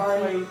cleaning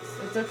plates.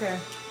 It's okay.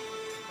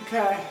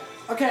 Okay.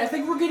 Okay, I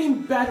think we're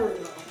getting better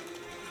though.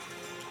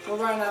 We're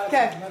running out of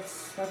Okay. time.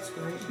 That's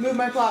great. Move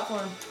my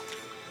platform.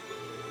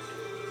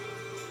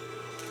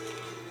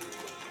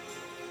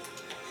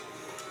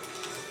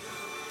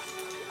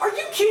 Are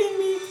you kidding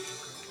me?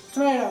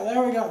 Tomato,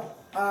 there we go.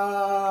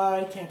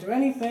 I can't do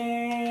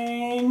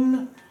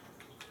anything.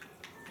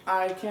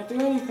 I can't do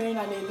anything.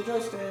 I need the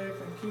joystick.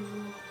 Thank you.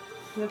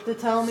 You have to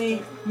tell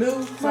me,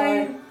 move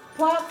Sorry. my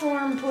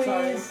platform, please.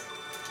 Sorry.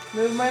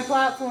 Move my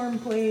platform,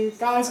 please.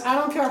 Guys, I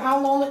don't care how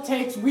long it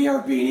takes. We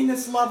are beating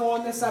this level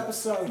in this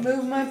episode.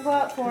 Move my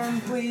platform,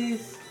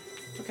 please.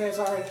 Okay,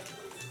 sorry.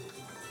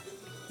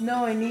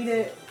 No, I need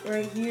it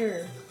right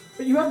here.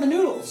 But you have the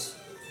noodles.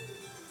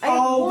 I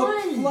have the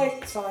one.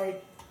 plate. Sorry.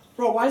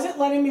 Bro, why is it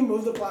letting me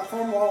move the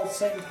platform while it's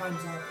saying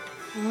time's up?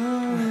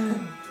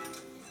 Can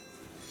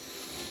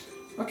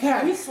we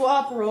Okay.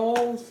 swap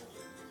roles?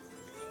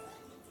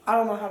 I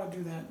don't know how to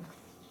do that.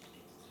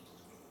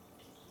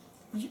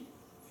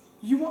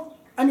 You want...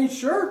 I mean,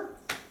 sure.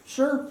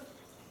 Sure.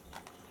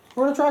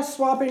 We're gonna try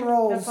swapping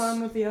roles. Have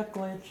fun with the up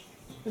glitch.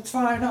 It's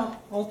fine.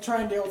 I'll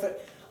try and deal with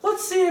it.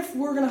 Let's see if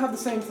we're gonna have the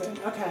same thing.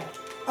 Okay.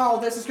 Oh,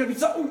 this is gonna be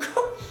so...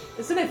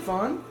 Isn't it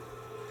fun?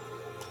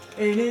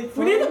 Ain't it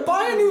fun? We need to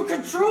buy a new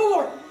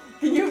controller!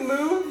 Can you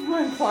move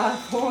my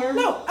platform?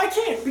 No, I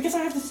can't because I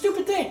have the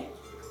stupid thing.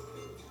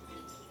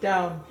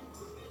 Down.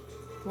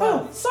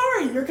 Oh,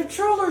 sorry, your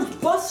controller's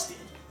busted.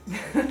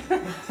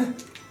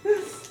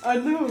 I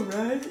know,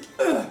 right?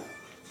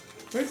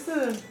 Where's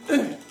the...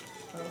 Oh.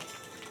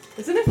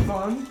 Isn't it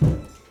fun?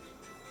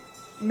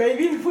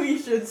 Maybe we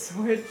should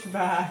switch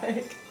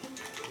back.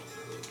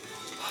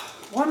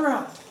 One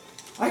round.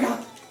 I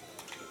got...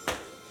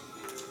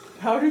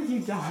 How did you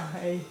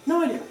die?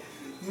 No idea.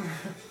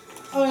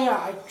 Oh yeah,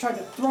 I tried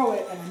to throw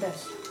it and I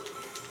missed.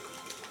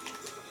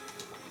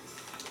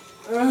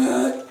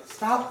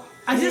 Stop.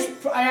 I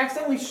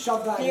accidentally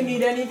shoved that Do you in.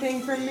 need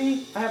anything from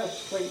me? I have a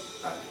plate.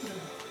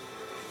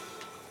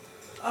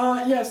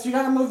 Yes, you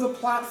gotta move the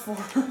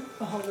platform.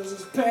 Oh, this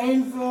is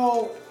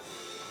painful.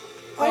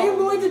 I am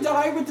going to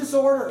die with this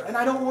order, and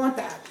I don't want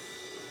that.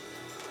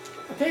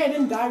 Okay, I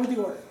didn't die with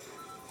the order.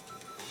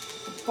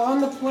 It's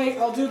on the plate,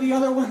 I'll do the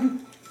other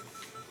one.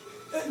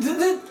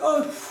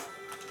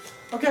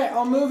 Okay,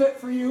 I'll move it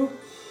for you.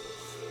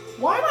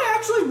 Why am I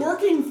actually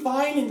working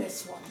fine in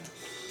this one?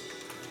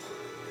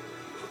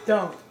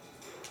 Don't.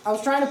 I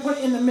was trying to put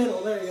it in the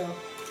middle. There you go.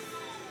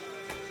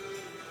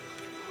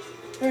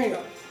 There you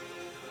go.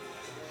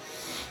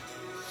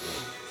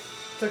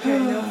 It's okay,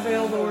 no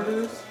failed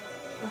orders.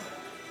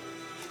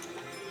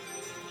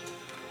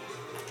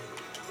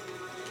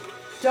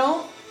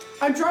 Don't.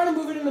 I'm trying to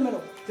move it in the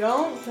middle.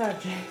 Don't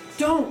touch it.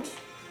 Don't.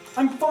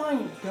 I'm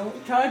fine.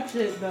 Don't touch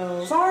it,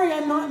 though. Sorry,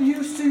 I'm not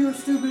used to your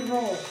stupid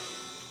roll.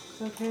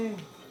 It's okay.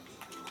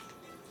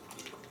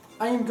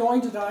 I am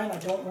going to die and I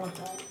don't want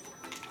that.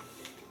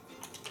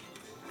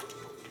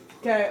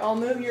 Okay, I'll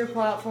move your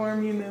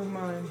platform, you move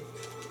mine.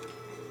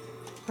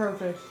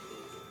 Perfect.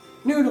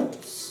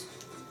 Noodles.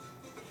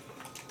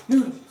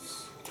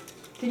 Noodles.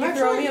 Can you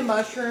throw me a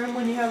mushroom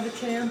when you have the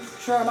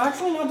chance? Sure, I'm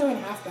actually not doing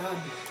half bad.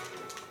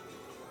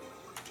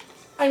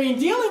 I mean,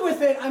 dealing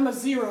with it, I'm a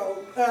 0.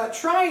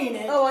 Trying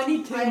it... Oh, I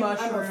need 2 I'm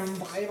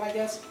mushrooms. a 5, I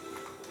guess.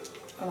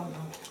 I don't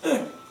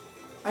know.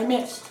 I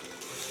missed.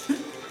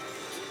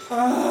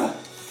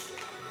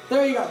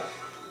 There you go.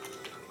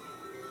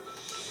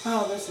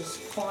 Oh, this is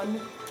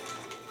fun.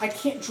 I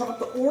can't drop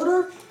the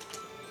order.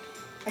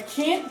 I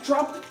can't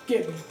drop the...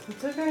 Give me.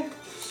 It's okay.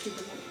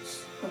 Stupid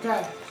ones.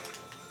 Okay.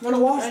 I'm gonna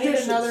wash I need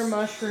dishes. another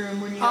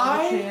mushroom when you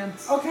have the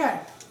chance. Okay.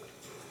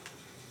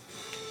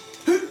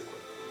 There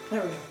we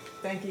go.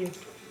 Thank you.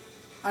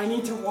 I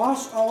need to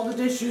wash all the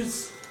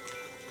dishes.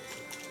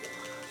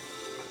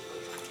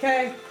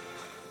 Okay.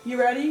 You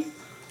ready?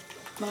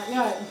 Not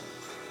yet.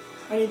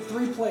 I need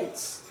 3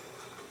 plates.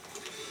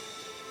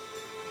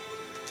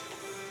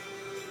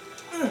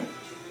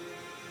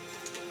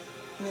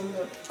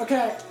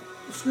 Okay.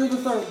 Screw the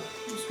third.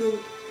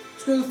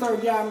 Screw the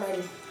third. Yeah, I'm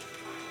ready.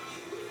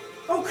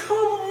 Oh, come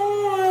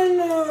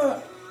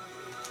on!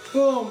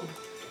 Boom.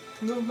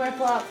 Move my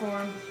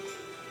platform.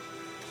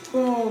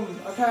 Boom.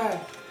 Okay.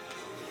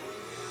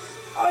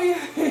 I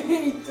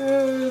hate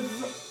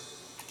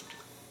this.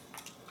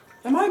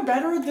 Am I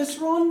better at this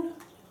one?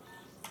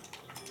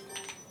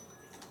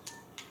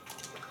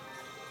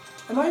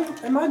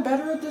 Am I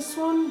better at this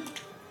one?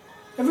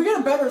 If we get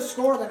a better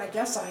score, then I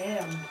guess I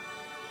am.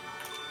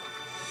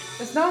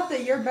 It's not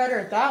that you're better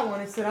at that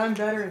one, it's that I'm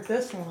better at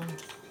this one.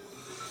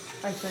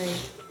 I think.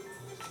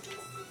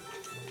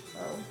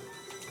 Oh.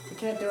 You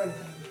can't do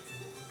anything.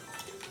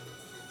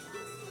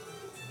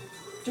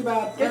 Too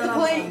bad. Get the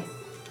plate!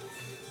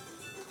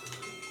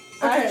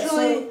 Okay,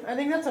 Actually, so I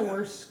think that's a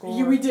worse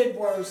score. we did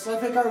worse. I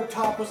think our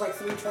top was like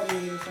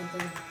 328 or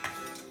something.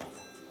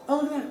 Oh,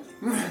 look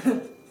at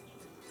that.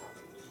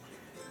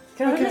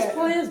 Can I Okay. just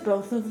play as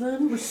both of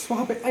them? We're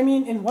swapping. I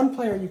mean, in one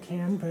player you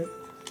can, but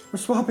we're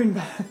swapping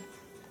back.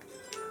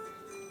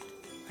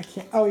 I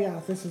can't. Oh,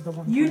 yeah, this is the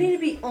one. You player. need to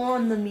be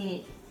on the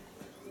meat.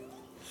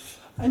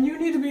 And you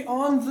need to be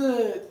on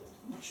the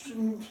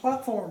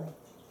platform.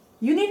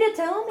 You need to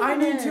tell me. I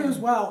need to then. as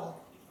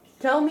well.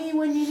 Tell me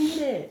when you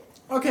need it.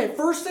 Okay,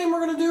 first thing we're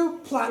gonna do,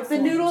 platforms. If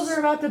the noodles are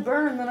about to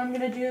burn, then I'm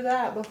gonna do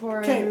that before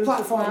I Okay, move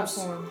platforms.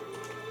 the platform.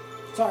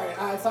 Sorry,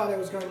 I thought it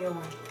was going your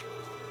way.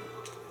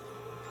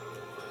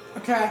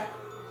 Okay.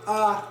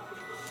 Oh,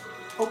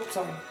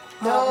 sorry.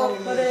 No, I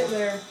didn't put mean it to.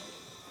 there.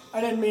 I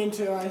didn't mean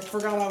to. I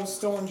forgot I was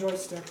still on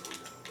joystick.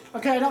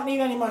 Okay, I don't need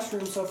any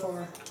mushrooms so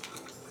far.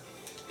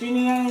 Do you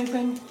need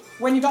anything?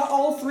 When you got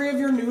all 3 of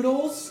your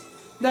noodles,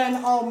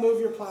 then I'll move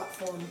your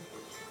platform.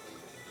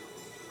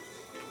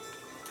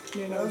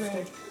 You know,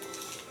 Okay.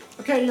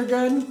 Okay, you're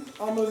good.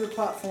 I'll move your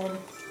platform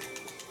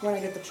when I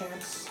get the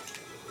chance.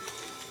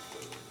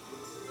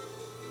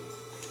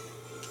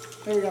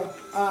 There we go.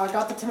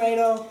 Got the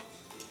tomato.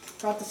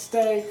 Got the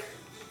steak.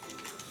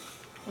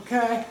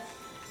 Okay.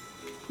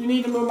 You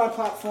need to move my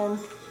platform.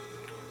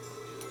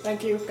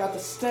 Thank you. Got the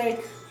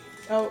steak.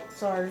 Oh,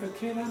 sorry.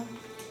 Okay then.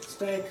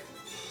 Steak.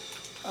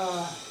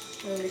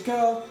 There you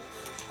go.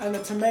 And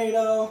the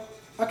tomato.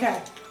 Okay.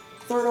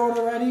 3rd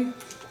order ready?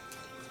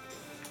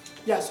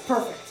 Yes,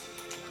 perfect.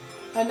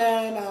 And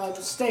then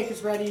the steak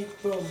is ready.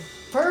 Boom.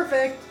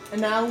 Perfect. And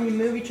now we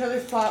move each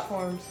other's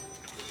platforms.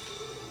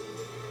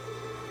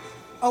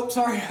 Oh,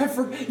 sorry.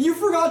 You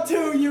forgot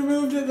too. You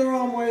moved it the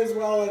wrong way as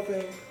well, I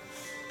think.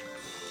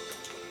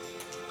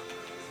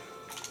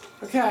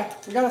 Okay,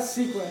 we got a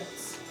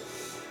sequence.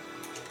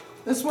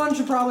 This one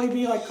should probably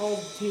be like called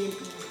Team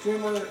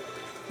Dreamwork.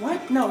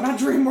 What? No, not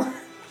Dreamwork.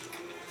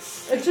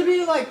 It should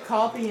be like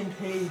copy and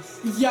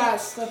paste.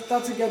 Yes,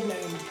 that's a good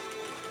name.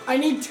 I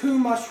need 2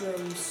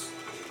 mushrooms.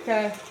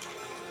 Okay.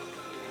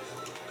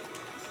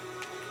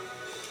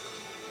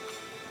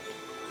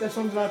 This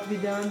one's about to be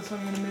done, so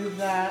I'm gonna move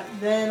that.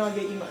 Then I'll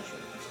get you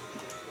mushrooms.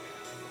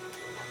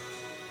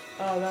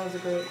 Oh, that was a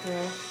great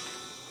throw.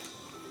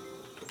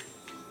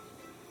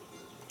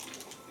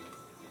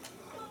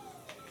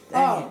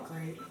 Oh,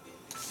 great.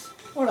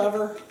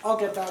 Whatever. I'll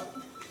get that.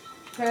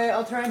 Okay,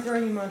 I'll try and throw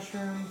you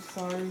mushrooms.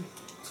 Sorry.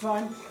 It's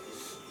fine.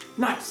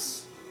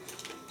 Nice.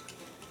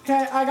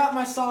 Okay, I got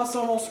my sauce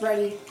almost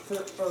ready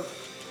for.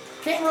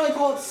 Can't really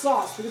call it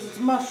sauce because it's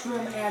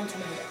mushroom and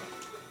tomato.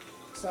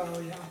 So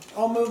yeah,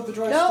 I'll move the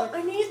joystick. No,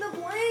 I need the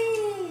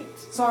plate.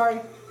 Sorry.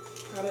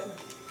 Got it.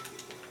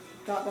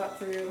 Got that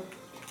for you.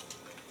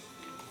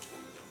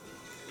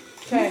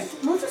 Okay.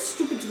 Move the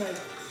stupid tomato.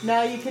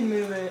 Now you can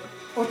move it,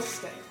 Oh, it's a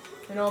steak.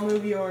 and I'll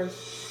move yours.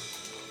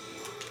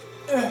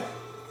 Ugh.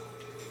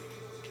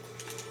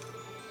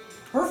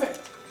 Perfect.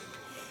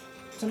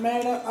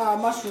 Tomato,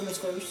 mushroom is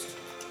first.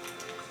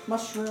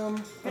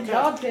 Mushroom. Good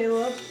job,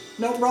 Caleb.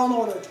 No, wrong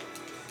order.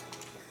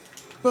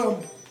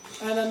 Boom.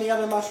 And then the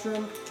other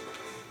mushroom.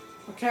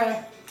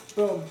 Okay.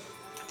 Boom.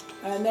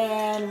 And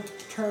then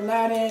turn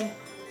that in.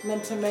 And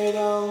then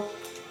tomato.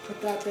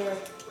 Put that there.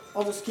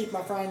 I'll just keep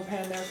my frying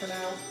pan there for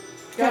now.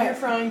 Got your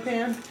frying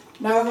pan.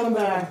 Now we're going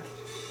back. back.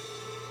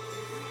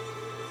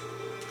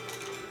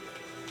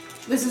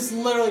 This is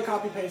literally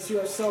copy paste. You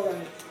are so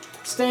right.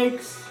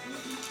 Steaks.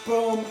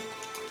 Boom.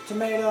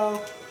 Tomato.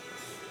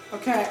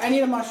 Okay, I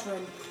need a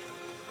mushroom.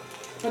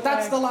 But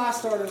that's Okay. the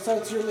last order, so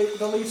it's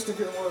the least of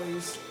your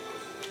worries.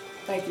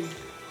 Thank you.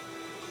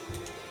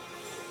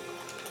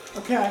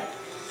 Okay.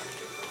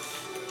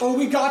 Oh,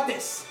 we got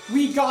this.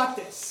 We got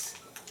this.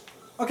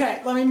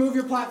 Okay, let me move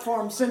your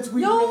platform since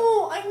we.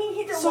 No, I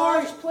need to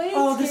Sorry. wash plates,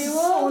 Oh, this is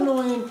so Caleb.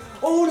 annoying.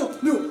 Oh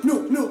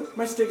no.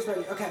 My steak's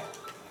ready. Okay.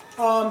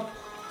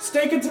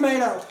 Steak and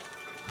tomato.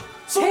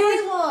 Sorry.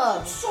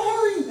 Caleb.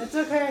 Sorry. It's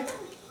okay.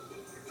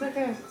 It's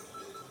okay.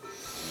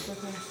 It's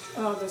okay.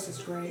 Oh, this is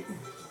great.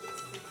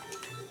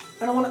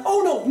 I don't want to.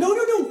 Oh no.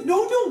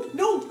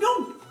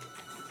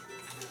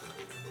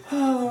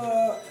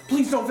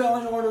 Please don't fail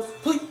any orders.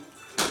 Please.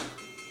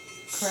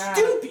 Crap.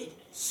 Stupid.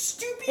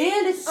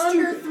 And it's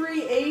under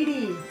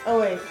 380. Oh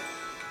wait.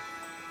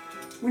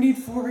 We need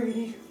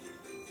 480.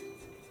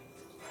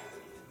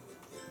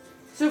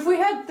 So if we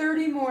had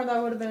 30 more,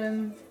 that would have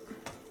been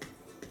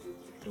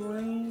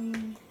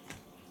 20.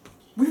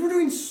 We were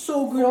doing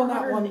so good on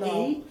that one though.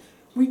 408?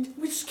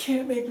 We just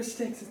can't make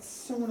mistakes. It's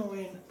so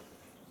annoying.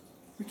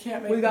 We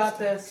can't make We got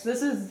mistakes.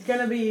 this. This is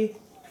gonna be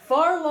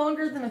far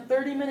longer than a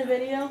 30-minute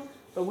video,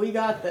 but we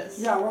got this.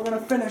 Yeah, we're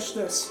gonna finish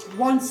this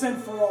once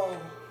and for all.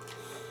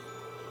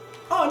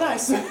 Oh,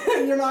 nice.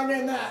 You're not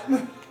getting that.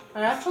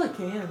 I actually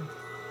can.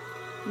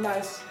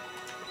 Nice.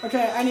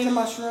 Okay, I need a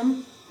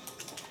mushroom.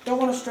 Don't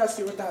want to stress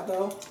you with that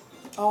though.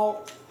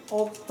 I'll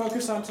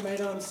focus on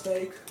tomato and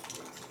steak.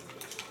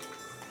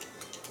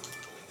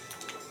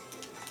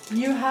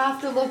 You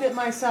have to look at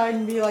my side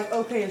and be like,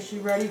 okay, is she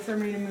ready for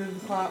me to move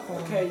the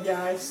platform? Okay,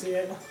 yeah, I see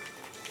it.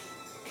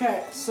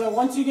 Okay, so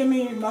once you give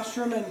me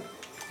mushroom and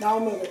now I'll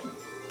move it.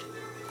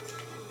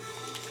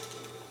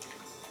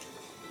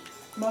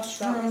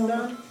 Mushroom.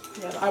 done?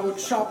 Yeah, I would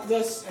chop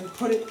this and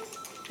put it.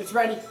 It's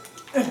ready.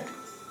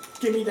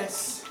 Give me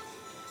this.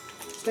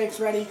 Steak's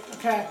ready.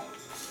 Okay.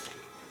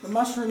 The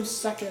mushroom's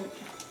second.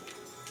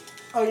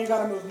 Oh, you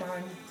gotta move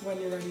mine when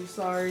you're ready.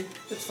 Sorry,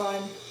 It's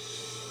fine.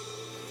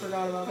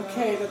 forgot about that.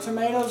 Okay, the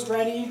tomato's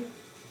ready.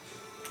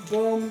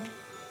 Boom.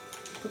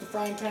 Put the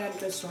frying pan.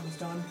 This one's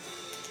done.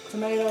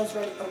 Tomatoes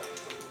ready. Oh.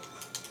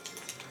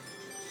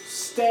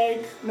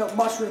 Steak. No,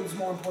 mushroom's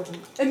more important.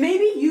 And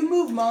maybe you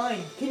move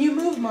mine. Can you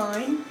move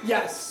mine?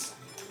 Yes.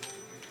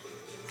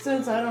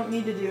 Since I don't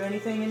need to do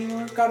anything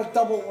anymore. Gotta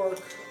double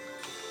work.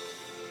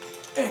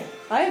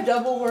 I have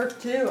double work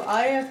too.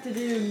 I have to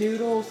do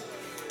noodles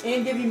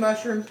and give you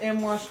mushrooms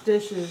and wash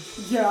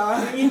dishes.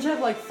 Yeah. We each have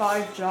like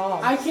 5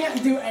 jobs. I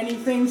can't do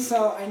anything,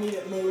 so I need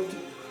it moved.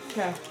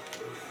 Okay.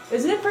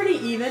 Isn't it pretty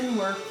even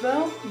work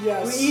though?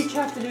 Yes. We each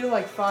have to do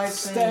like 5 things.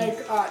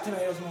 Steak,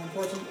 tomatoes more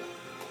important.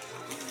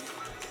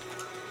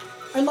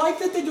 I like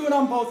that they do it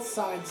on both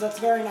sides. That's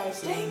very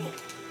nice. Dang it.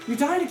 You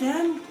died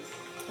again?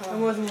 I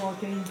wasn't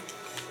looking.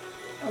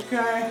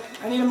 Okay.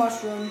 I need a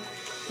mushroom.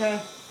 Okay.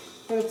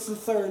 But it's the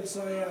third,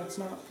 so yeah, it's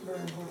not very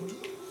important.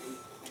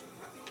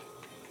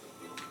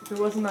 If it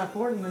wasn't that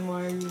important, then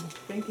why are you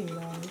thinking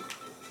about it?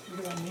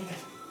 Because I need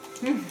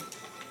it.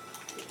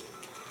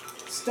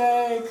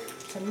 Steak,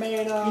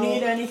 tomato. You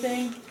need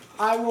anything?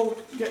 I will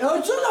get.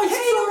 Oh,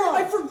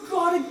 I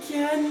forgot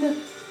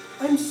again.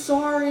 I'm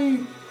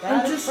sorry.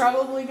 That's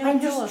probably gonna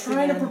kill us I'm just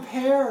trying again. to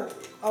prepare.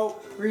 Oh,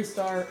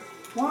 Restart.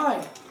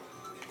 why?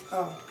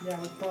 Oh, yeah,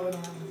 we probably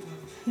don't have anything.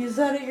 You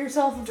said it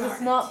yourself. If Darn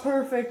it's it. not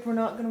perfect, we're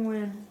not gonna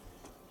win.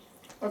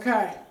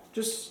 Okay,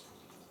 just.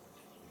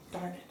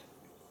 Darn it.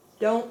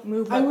 Don't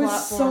move my I was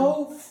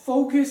platform. so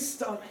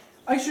focused on.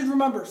 I should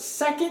remember.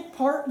 Second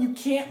part, you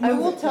can't move I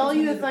will it. tell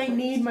you if There's I no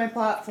need my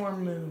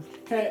platform moved.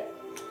 Okay.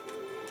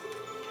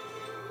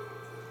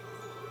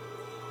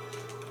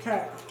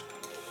 Okay.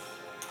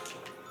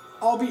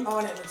 I'll be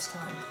on it this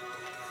time.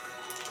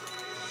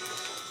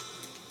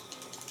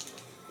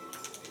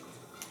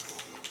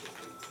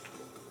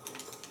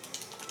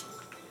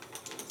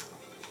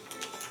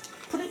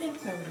 Put it in.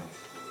 There we go.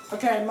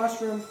 Okay,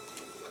 mushroom.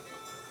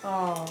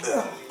 Oh.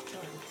 Ugh.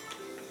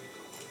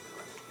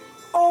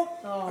 Oh.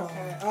 Oh.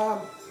 Okay.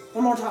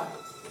 One more time.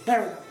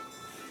 There we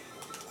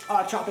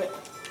go. Chop it.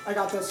 I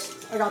got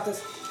this. I got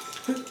this.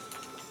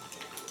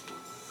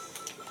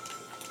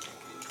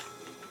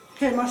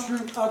 Okay,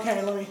 mushroom.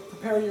 Okay, let me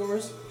prepare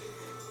yours.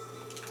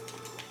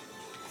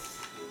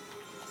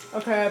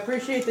 Okay, I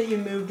appreciate that you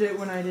moved it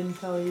when I didn't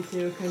tell you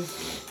to,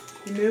 because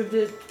you moved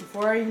it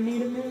before I even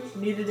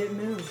needed it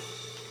moved.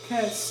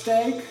 Okay,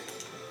 steak.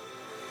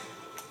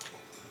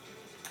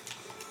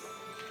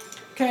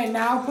 Okay,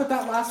 now put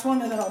that last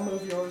one and then I'll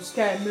move yours.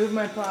 Okay, move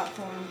my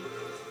platform.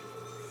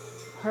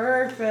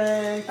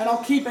 Perfect. And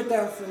I'll keep it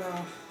there for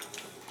now.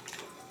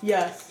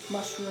 Yes.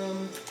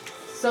 Mushroom.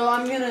 So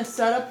I'm gonna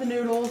set up the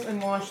noodles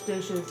and wash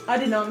dishes. I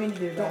did not mean to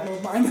do that. Don't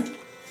move mine.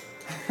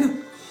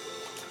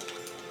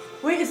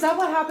 Wait, is that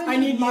what happens? I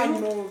when need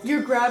mine moved.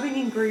 You're grabbing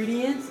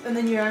ingredients and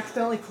then you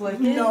accidentally click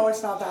it? No,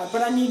 it's not that,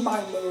 but I need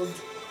mine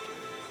moved.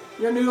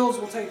 Your noodles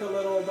will take a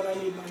little, but I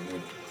need mine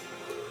moved.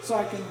 So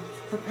I can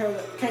prepare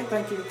that. Okay,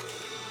 thank you.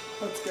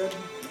 That's good.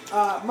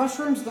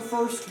 Mushroom's the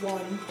first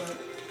one, but...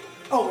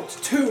 Oh, it's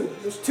 2.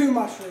 There's 2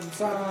 mushrooms,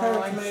 so I prepare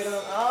a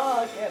tomato. Oh,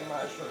 I get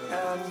mushrooms.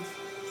 And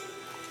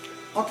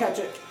I'll catch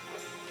it.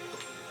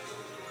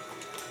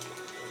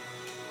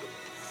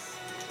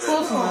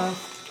 Close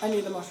enough. I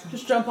need the mushroom.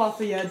 Just jump off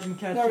the edge and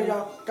catch it. There we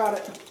go. Got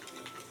it.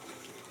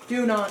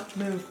 Do not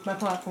move my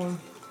platform.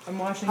 I'm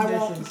washing I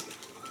dishes. won't.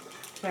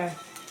 Okay.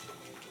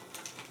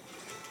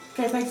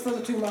 Okay, thanks for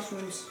the 2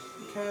 mushrooms.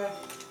 Okay.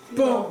 You're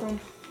Boom. welcome.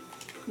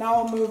 Now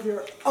I'll move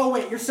your... Oh,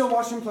 wait, you're still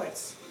washing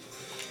plates.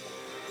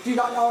 Do you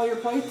got all your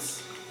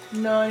plates?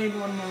 No, I need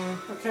one more.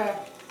 Okay.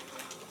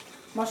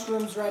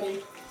 Mushrooms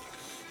ready.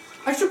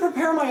 I should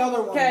prepare my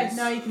other ones. Okay,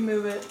 now you can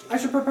move it. I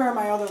should prepare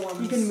my other ones.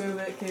 You can move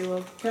it,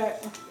 Caleb. Okay.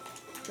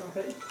 Drop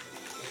it.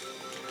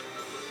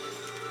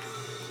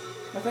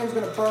 My thing's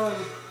gonna burn.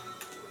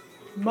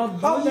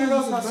 Oh, there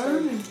goes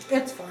mustard. burning.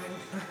 It's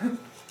fine.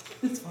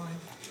 It's fine.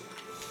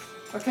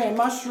 Okay,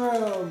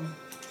 mushroom.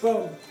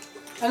 Boom.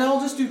 And then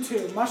I'll just do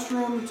 2.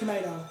 Mushroom,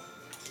 tomato.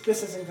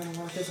 This isn't gonna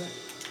work, is it?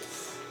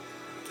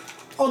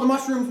 Oh, the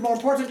mushroom's more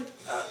important.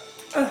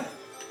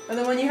 And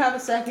then when you have a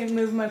second,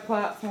 move my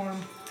platform.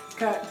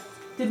 Okay.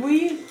 Did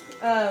we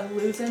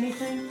lose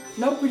anything?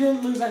 Nope, we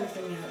didn't lose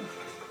anything yet.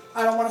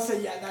 I don't want to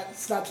say yet.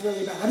 That's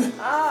really bad.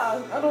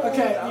 Ah, I don't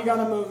Okay, know. you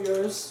gotta move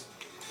yours.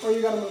 Or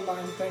you gotta move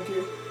mine. Thank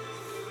you.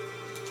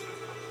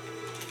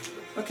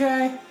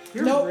 Okay.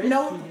 You're No, risky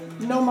no, doing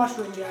this. no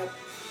mushroom yet.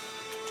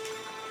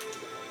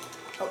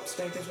 Oh,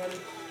 steak is ready.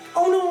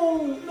 Oh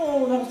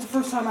no, that was the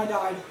first time I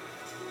died.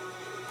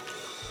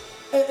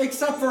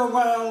 Except for,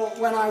 well,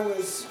 when I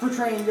was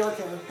portraying your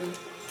character.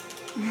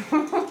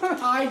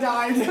 I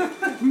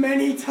died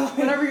many times.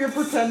 Whenever you're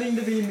pretending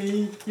to be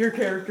me, your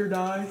character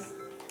dies.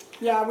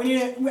 Yeah, we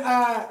need it.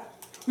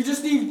 We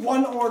just need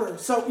 1 order.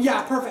 So,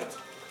 yeah, perfect.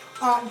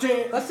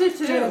 Jay. Let's do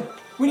 2. Jay,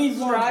 we need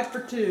 1. Strive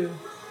for 2.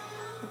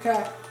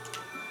 Okay.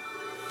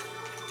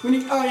 We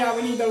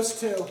need those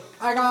 2.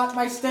 I got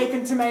my steak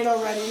and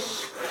tomato ready.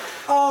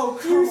 Oh,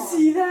 come on. You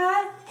see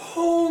that?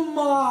 Oh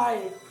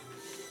my.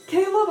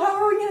 Caleb, how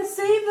are we gonna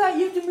save that?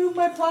 You have to move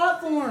my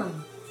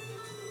platform.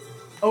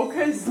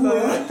 Okay,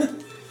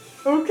 Slade.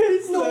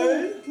 Okay,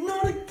 Slade. No,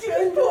 not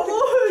again.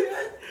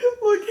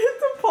 Look at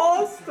the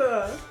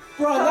pasta.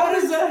 Bro,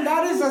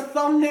 that is a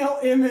thumbnail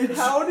image.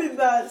 How did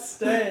that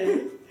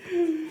stay?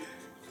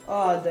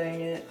 Aw,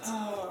 dang it.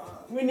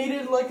 We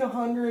needed like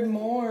 100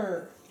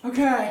 more.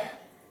 Okay.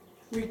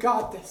 We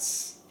got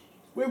this.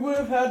 We would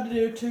have had to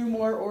do 2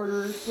 more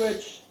orders,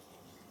 which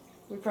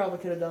we probably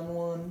could have done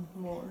 1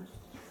 more.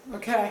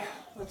 Okay,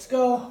 let's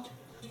go.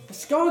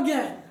 Let's go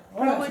again.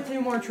 Probably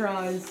 2 more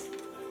tries.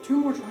 2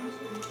 more tries?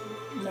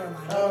 Never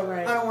mind. Oh,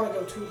 right. I don't want to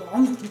go too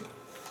long.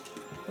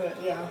 But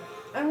yeah.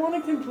 I want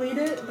to complete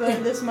it,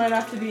 but this might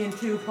have to be in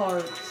 2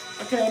 parts.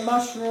 Okay,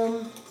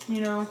 mushroom.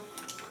 You know?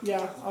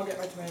 Yeah, I'll get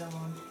my tomato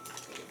on.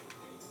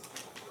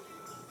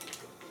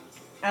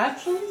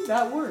 Actually,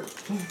 that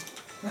worked.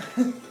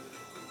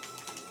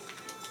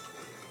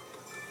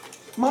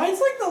 Mine's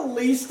like the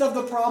least of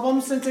the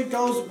problem since it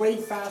goes way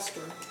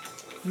faster.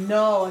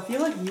 No, I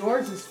feel like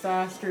yours is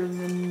faster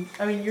than...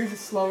 I mean, yours is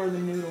slower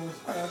than Noodles.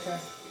 Oh, okay.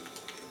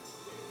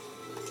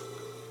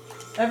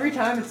 Every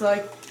time it's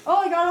like, oh,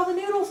 I got all the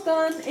noodles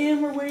done,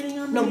 and we're waiting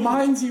on the No, meat.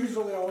 mine's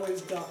usually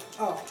always done.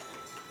 Oh.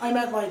 I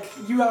meant like,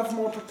 you have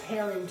more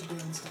preparing to do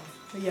and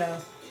stuff. Yeah.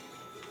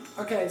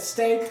 Okay,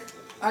 steak.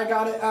 I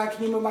got it.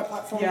 Can you move my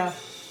platform? Yeah,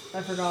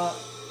 I forgot.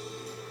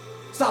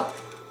 Stop.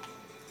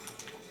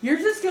 You're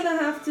just gonna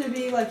have to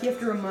be like, you have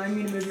to remind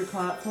me to move your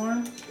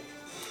platform.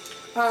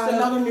 So,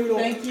 another noodle.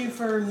 Thank you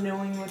for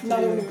knowing what to do.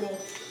 Another noodle.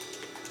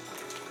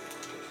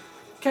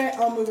 Okay,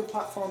 I'll move the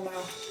platform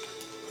now.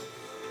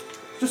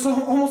 Just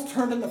almost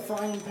turned in the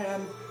frying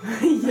pan.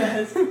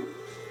 Yes. That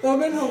would have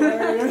been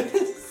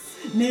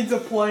hilarious. Needs a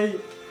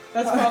plate.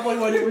 That's probably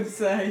what it would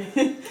say.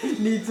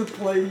 Needs a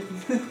plate.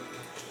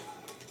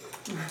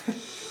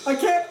 I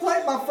can't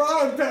plate my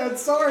frying pan,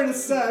 sorry to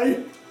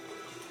say.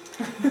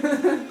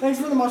 Thanks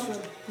for the mushroom.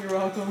 You're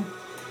welcome.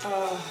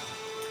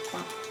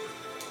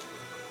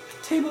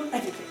 Table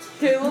etiquette.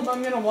 Caleb,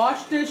 I'm gonna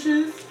wash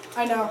dishes.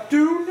 I know.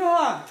 Do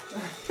not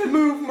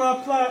move my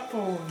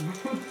platform.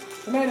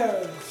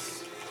 Tomatoes.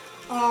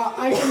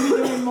 I can be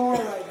doing more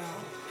right now.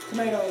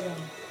 Tomato again.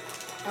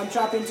 I'm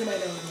chopping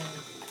tomato again.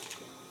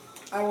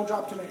 I will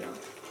drop tomato.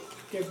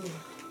 Give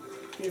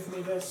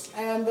me this.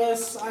 And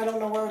this, I don't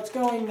know where it's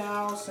going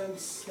now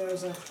since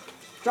there's a...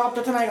 Drop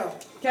the tomato.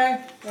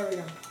 Okay, There we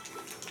go.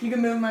 you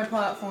can move my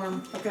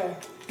platform. Okay.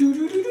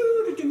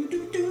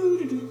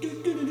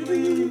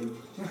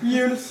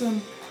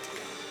 Unison.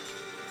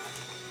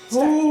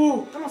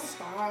 Oh! I'm a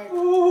spy.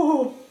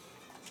 Oh.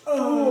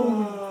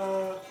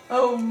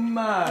 Oh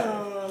my.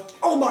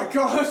 Oh my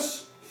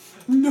gosh!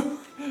 No,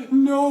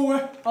 no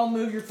way. I'll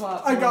move your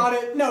platform. I got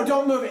it. No,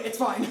 don't move it. It's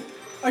fine.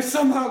 I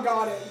somehow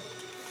got it.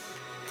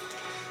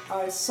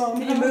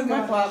 Can you move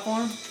my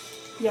platform?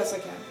 Yes, I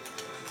can.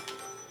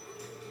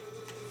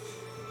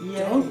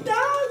 Yeah. Don't die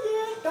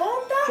yet.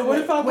 Don't die. But what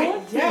if I Wait,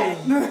 want to? yeah.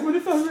 What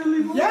if I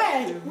really want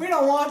Yeah, to? we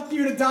don't want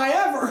you to die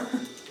ever.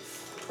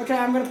 Okay,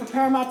 I'm gonna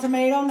prepare my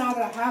tomato now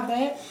that I have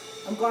that.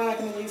 I'm glad I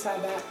can at least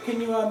have that.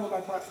 Can you move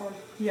my platform?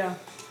 Yeah.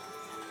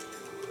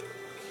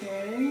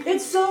 Okay.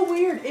 It's so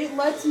weird. It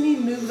lets me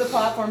move the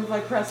platform if I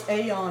press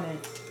A on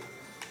it.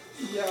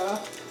 Yeah.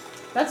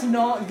 That's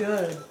not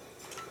good.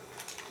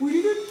 What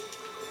did it?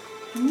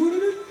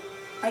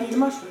 I need a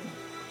mushroom.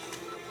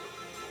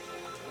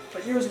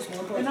 But yours is more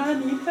important. And I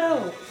need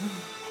help.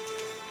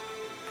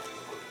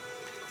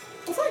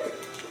 I'll take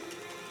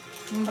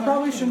it. I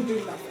probably shouldn't do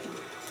nothing.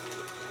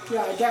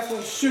 Yeah, I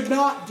definitely should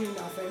not do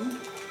nothing.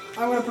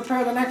 I'm gonna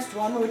prepare the next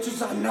one, which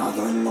is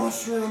another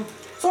mushroom.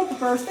 So I'll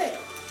prepare a steak.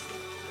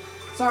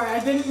 Sorry, I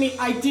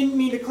didn't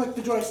mean to click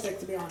the joystick,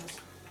 to be honest.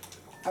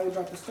 I will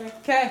drop the steak.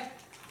 Okay.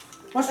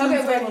 Mushrooms,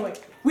 Okay, ready. wait.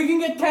 We can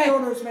get 3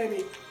 orders,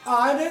 maybe.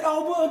 I did.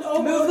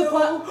 Move the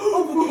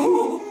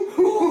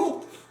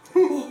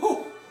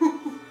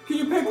Can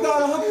you pick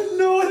that up?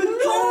 No, we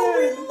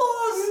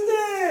lost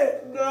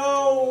it.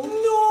 No.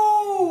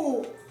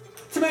 No.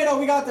 Tomato,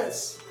 we got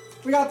this.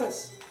 We got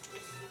this.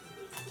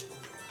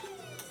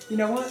 You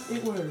know what?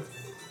 It worked.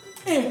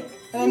 And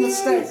then the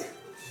steak.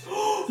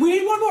 We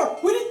need one more.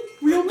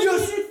 We only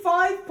needed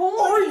 5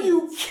 points. Are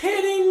you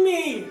kidding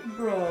me?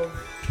 Bro.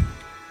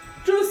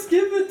 Just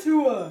give it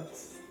to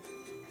us.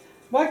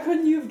 Why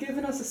couldn't you have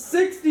given us a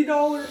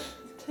 $60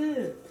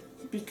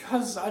 tip?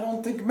 Because I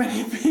don't think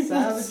many people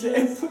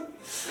Savages. tip.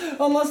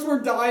 Unless we're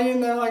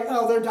dying, they're like,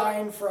 oh, they're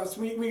dying for us.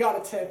 We got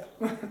a tip.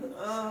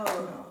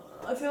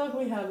 I feel like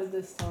we have it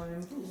this time.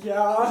 As Yeah.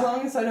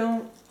 long as I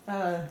don't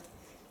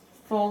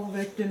fall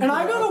victim. And to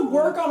I the gotta upload.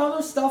 work on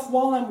other stuff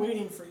while I'm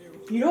waiting for you.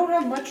 You don't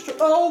have much to.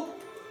 Oh!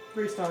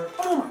 Restart.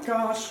 Oh my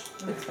gosh.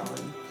 It's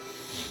fine.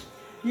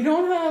 You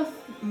don't have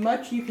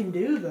much you can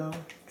do though.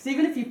 Because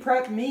even if you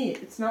prep meat,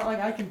 it's not like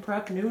I can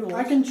prep noodles.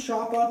 I can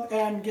chop up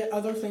and get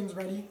other things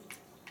ready.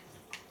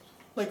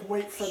 Like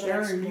wait for the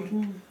next Sure, you one.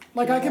 can.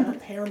 Like do I can that.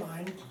 prepare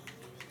mine.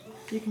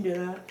 You can do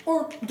that.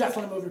 Or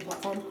definitely move your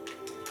platform.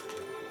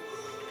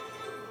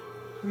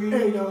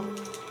 There you go.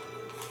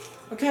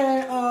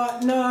 Okay,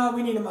 no,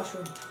 we need a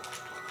mushroom.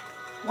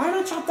 Why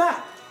did I chop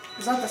that?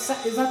 Is that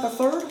the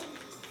third?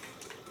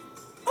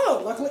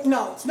 Oh, luckily,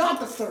 no, it's not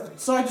the third.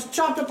 So I just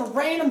chopped up a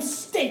random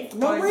steak for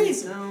no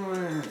reason.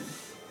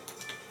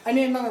 I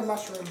need another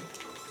mushroom.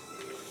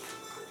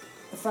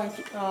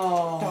 Frankie.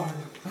 Oh.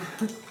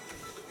 Darn.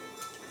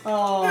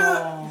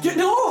 Oh.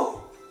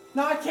 No!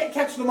 No, I can't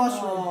catch the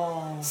mushroom.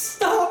 Oh.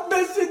 Stop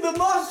missing the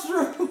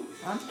mushroom!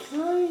 I'm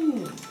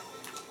trying.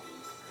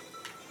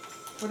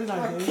 What did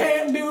I I do?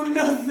 can't do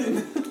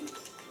nothing.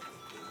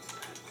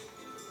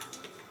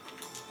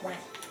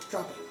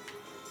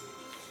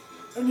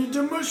 need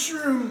a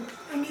mushroom.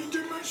 I need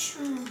a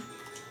mushroom.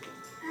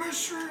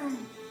 Mushroom.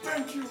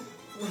 Thank you.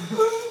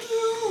 Thank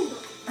you.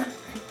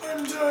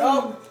 I'm done.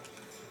 Oh.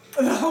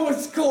 That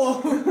was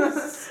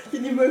close.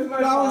 Can you move my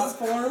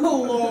platform? That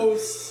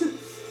was close.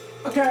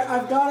 Okay,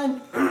 I've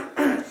gotten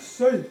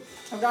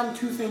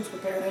two things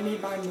prepared. I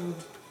need mine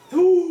moved.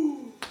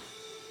 Ooh.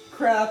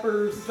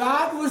 Crappers.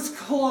 That was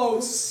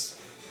close.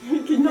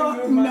 Can you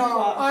move my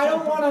platform? I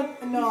don't want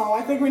to. No,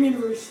 I think we need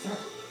to restart.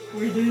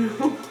 We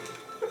do.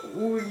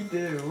 We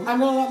do. I'm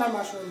gonna let my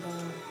mushroom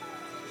burn.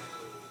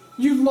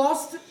 You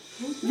lost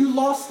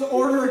the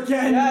order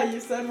again. Yeah, you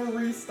said we're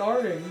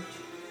restarting.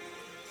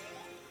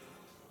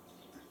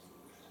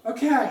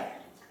 Okay.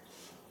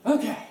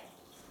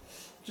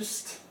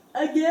 Just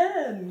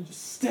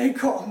stay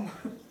calm.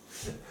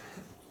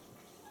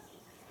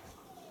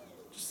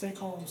 Just stay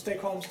calm. Stay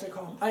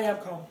calm. I am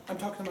calm. I'm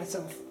talking to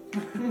myself.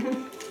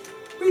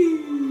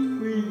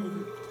 Wee.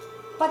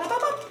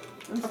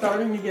 I'm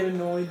starting to get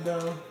annoyed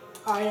though.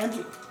 I am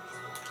too.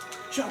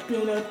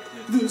 Chopping up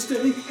the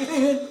steak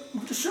and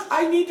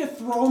I need to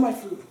throw my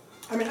food.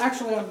 I mean,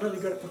 actually, I'm really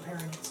good at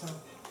preparing it, so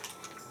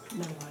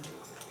never mind.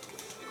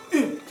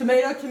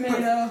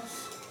 Tomato.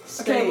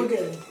 Steak. Okay, we're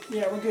good.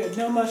 Yeah, we're good.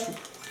 No mushroom.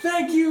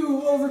 Thank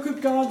you,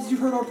 Overcooked gods. You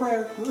heard our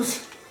prayer.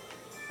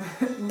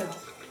 No.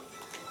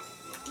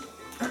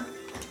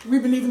 We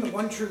believe in the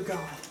one true God.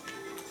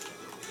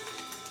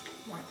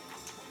 Why?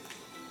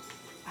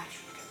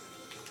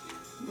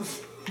 Actually.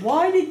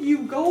 Why did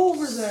you go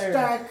over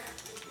there?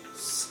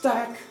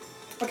 Stack.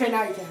 Okay,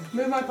 now you can.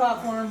 Move my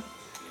platform.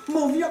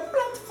 Move your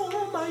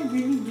platform. I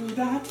will do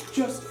that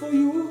just for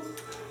you.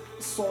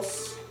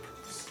 Sauce.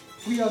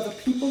 We are the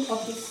people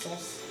of the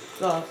sauce.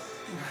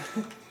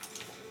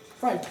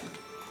 Right.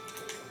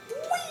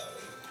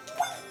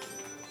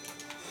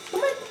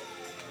 Tomato.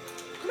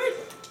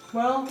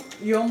 Well,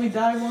 you only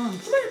die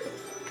once.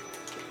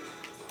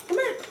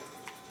 Tomato.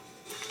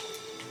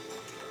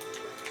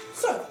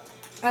 So,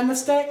 and the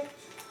steak?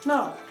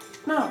 No.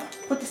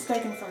 Put the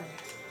steak in the fry pan.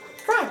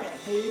 Fry pan.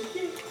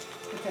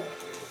 Okay.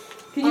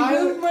 Can you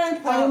move my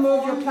platform? I will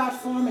move your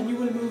platform and you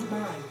will move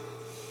mine.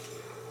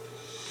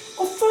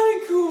 Oh,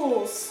 thank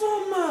you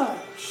so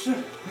much.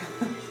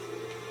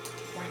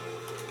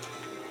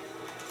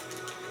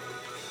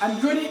 I'm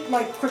good at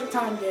like quick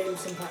time games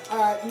sometimes.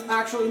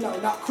 Actually, no,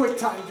 not quick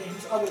time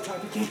games. Other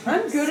type of games.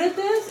 I'm good at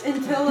this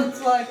until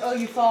it's like, oh,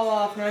 you fall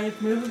off. Now you have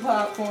to move the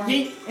platform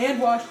and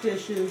wash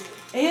dishes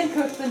and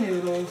cook the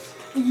noodles.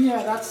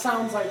 Yeah, that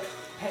sounds like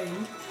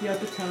pain.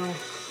 Yep, it's hell.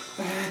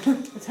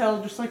 It's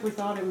hell, just like we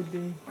thought it would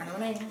be.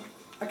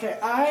 Okay,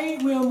 I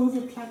will move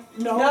your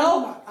platform.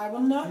 No, I will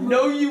not.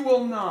 No, you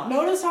will not.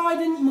 Notice how I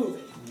didn't move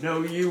it.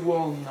 No, you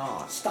will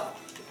not. Stop.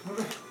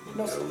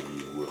 No, stop.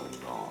 you will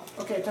not.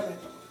 Okay, tomato.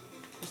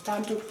 It's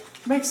time to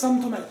make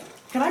some tomato.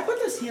 Can I put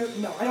this here?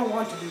 No, I don't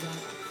want to do that.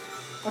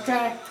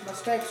 Okay, my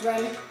steak's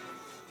ready.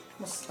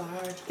 Let's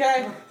start.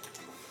 Okay.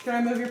 Can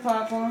I move your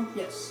platform?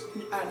 Yes,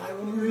 and I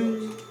will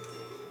move yours.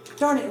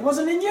 Darn it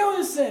wasn't in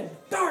unison.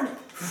 Darn it.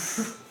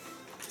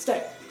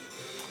 Steak.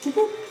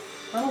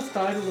 I almost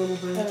died a little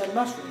bit. And then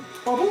mushroom.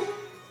 Bubble.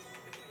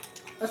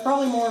 That's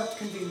probably more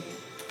convenient.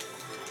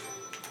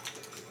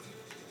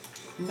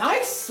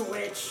 Nice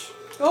switch.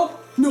 Oh,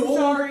 no.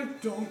 Sorry.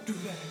 Don't do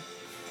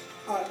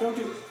that. Don't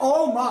do it.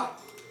 Oh my.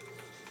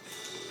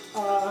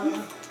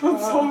 I'm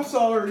so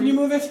sorry. Can you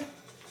move it?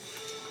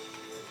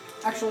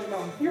 Actually,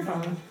 no. You're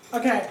fine.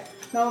 Okay,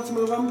 now let's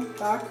move them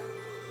back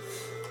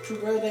to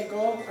where they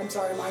go. I'm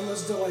sorry, mine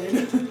was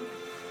delayed.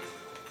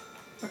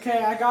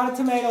 Okay, I got a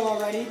tomato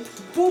already.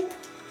 Boop.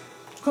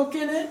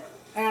 Cooking it.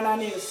 And I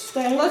need a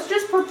steak. Let's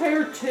just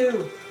prepare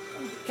 2.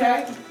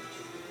 Okay.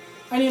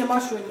 I need a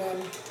mushroom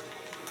then.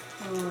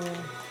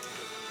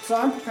 So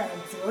I'm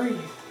preparing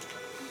 3.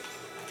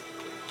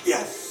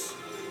 Yes!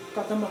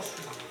 Got the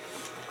mushroom.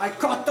 I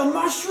got the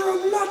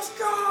mushroom! Let's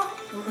go!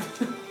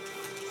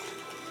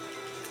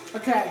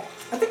 Okay.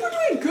 I think we're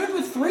doing good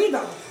with 3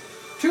 though.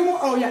 2 more.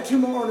 Oh yeah, 2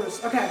 more orders.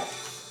 Okay.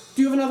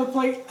 Do you have another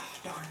plate? Oh,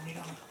 darn, you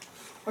don't.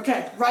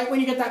 Okay, right when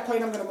you get that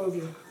plate, I'm gonna move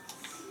you.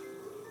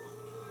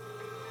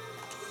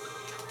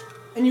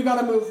 And you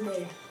gotta move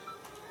me.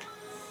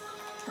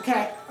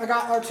 Okay, I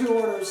got our 2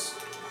 orders.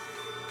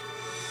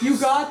 You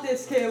got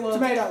this, Caleb.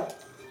 Tomato.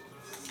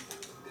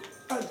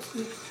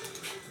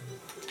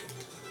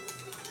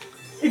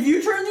 If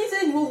you turn these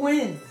in, we'll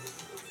win.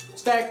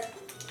 Steak.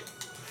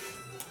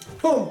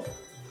 Boom.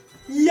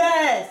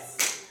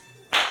 Yes!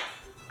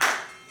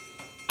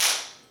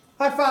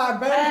 High five,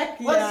 baby. Heck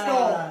yeah. Let's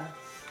go.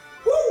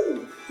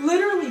 Woo!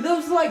 Literally,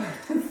 those like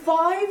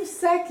 5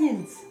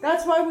 seconds.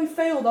 That's why we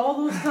failed all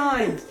those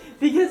times.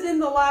 Because in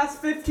the last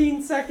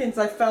 15 seconds,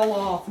 I fell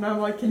off. And I'm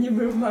like, can you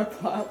move my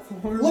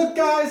platform? Look,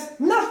 guys,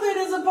 nothing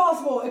is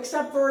impossible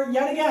except for,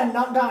 yet again,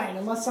 not dying,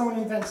 unless someone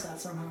invents that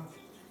somehow.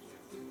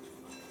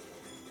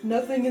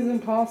 Nothing is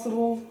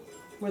impossible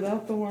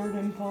without the word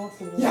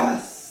impossible.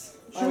 Yes!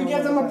 Should we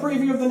give them a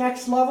preview of the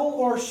next level,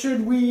 or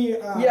should we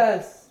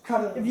yes.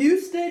 cut it? If you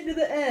stayed to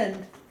the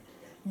end,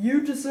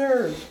 you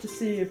deserve to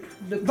see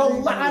the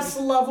last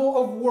level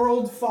of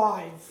World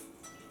 5.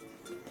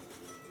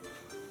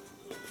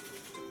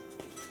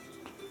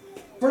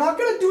 We're not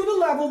gonna do the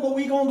level, but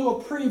we're gonna do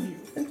a preview.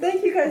 And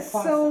thank you guys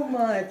so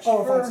much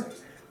for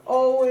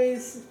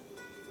always,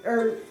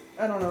 or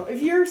I don't know,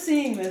 if you're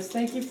seeing this,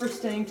 thank you for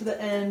staying to the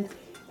end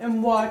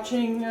and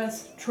watching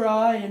us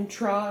try and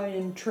try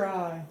and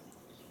try.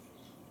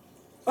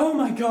 Oh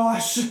my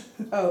gosh.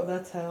 Oh,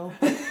 that's hell.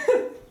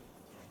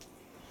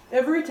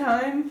 Every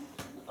time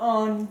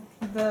on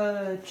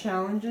the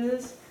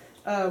challenges,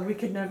 we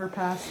could never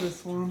pass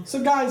this one.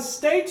 So guys,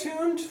 stay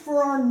tuned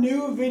for our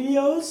new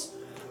videos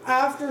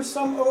after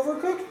some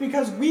Overcooked,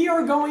 because we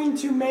are going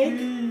to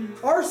make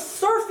our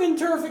Surf and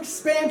Turf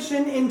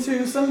expansion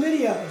into some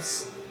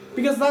videos.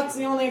 Because that's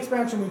the only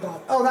expansion we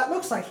bought. Oh, that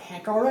looks like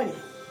heck already.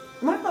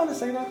 Am I allowed to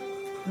say that?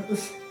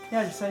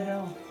 Yeah, just say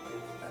hell.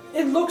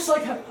 It looks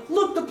like heck.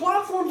 Look, the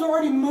platform's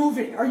already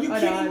moving. Are you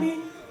kidding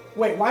me?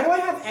 Wait, why do I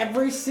have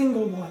every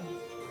single one?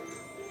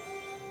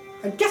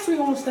 I guess we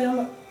want to stay on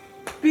the...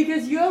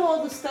 Because you have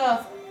all the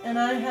stuff, and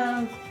I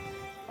have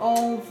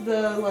all of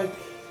the, like,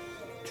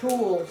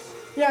 tools.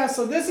 Yeah,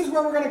 so this is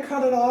where we're going to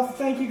cut it off.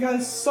 Thank you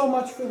guys so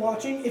much for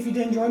watching. If you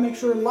did enjoy, make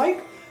sure to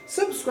like,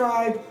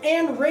 subscribe,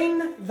 and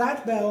ring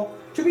that bell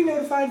to be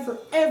notified for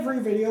every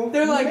video.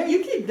 They're like,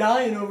 you keep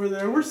dying over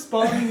there. We're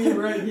spawning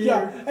you right here.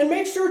 Yeah, and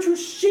make sure to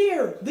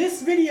share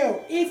this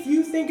video if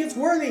you think it's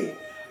worthy.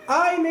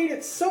 I made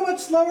it so much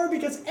slower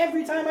because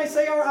every time I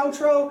say our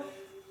outro,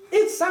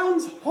 it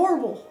sounds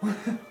horrible.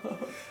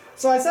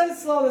 So I said it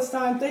slow this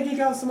time. Thank you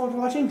guys so much for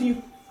watching.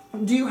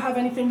 Do you have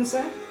anything to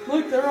say?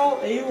 Look, they're all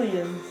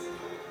aliens.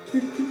 Do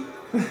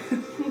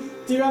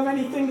you have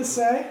anything to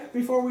say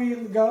before we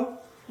go?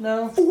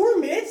 No. 4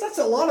 minutes? That's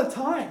a lot of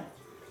time.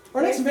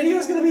 Our next video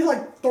is going to be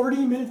like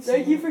 30 minutes.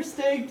 Thank you for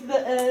staying to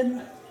the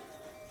end.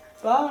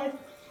 Bye.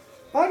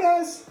 Bye,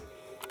 guys.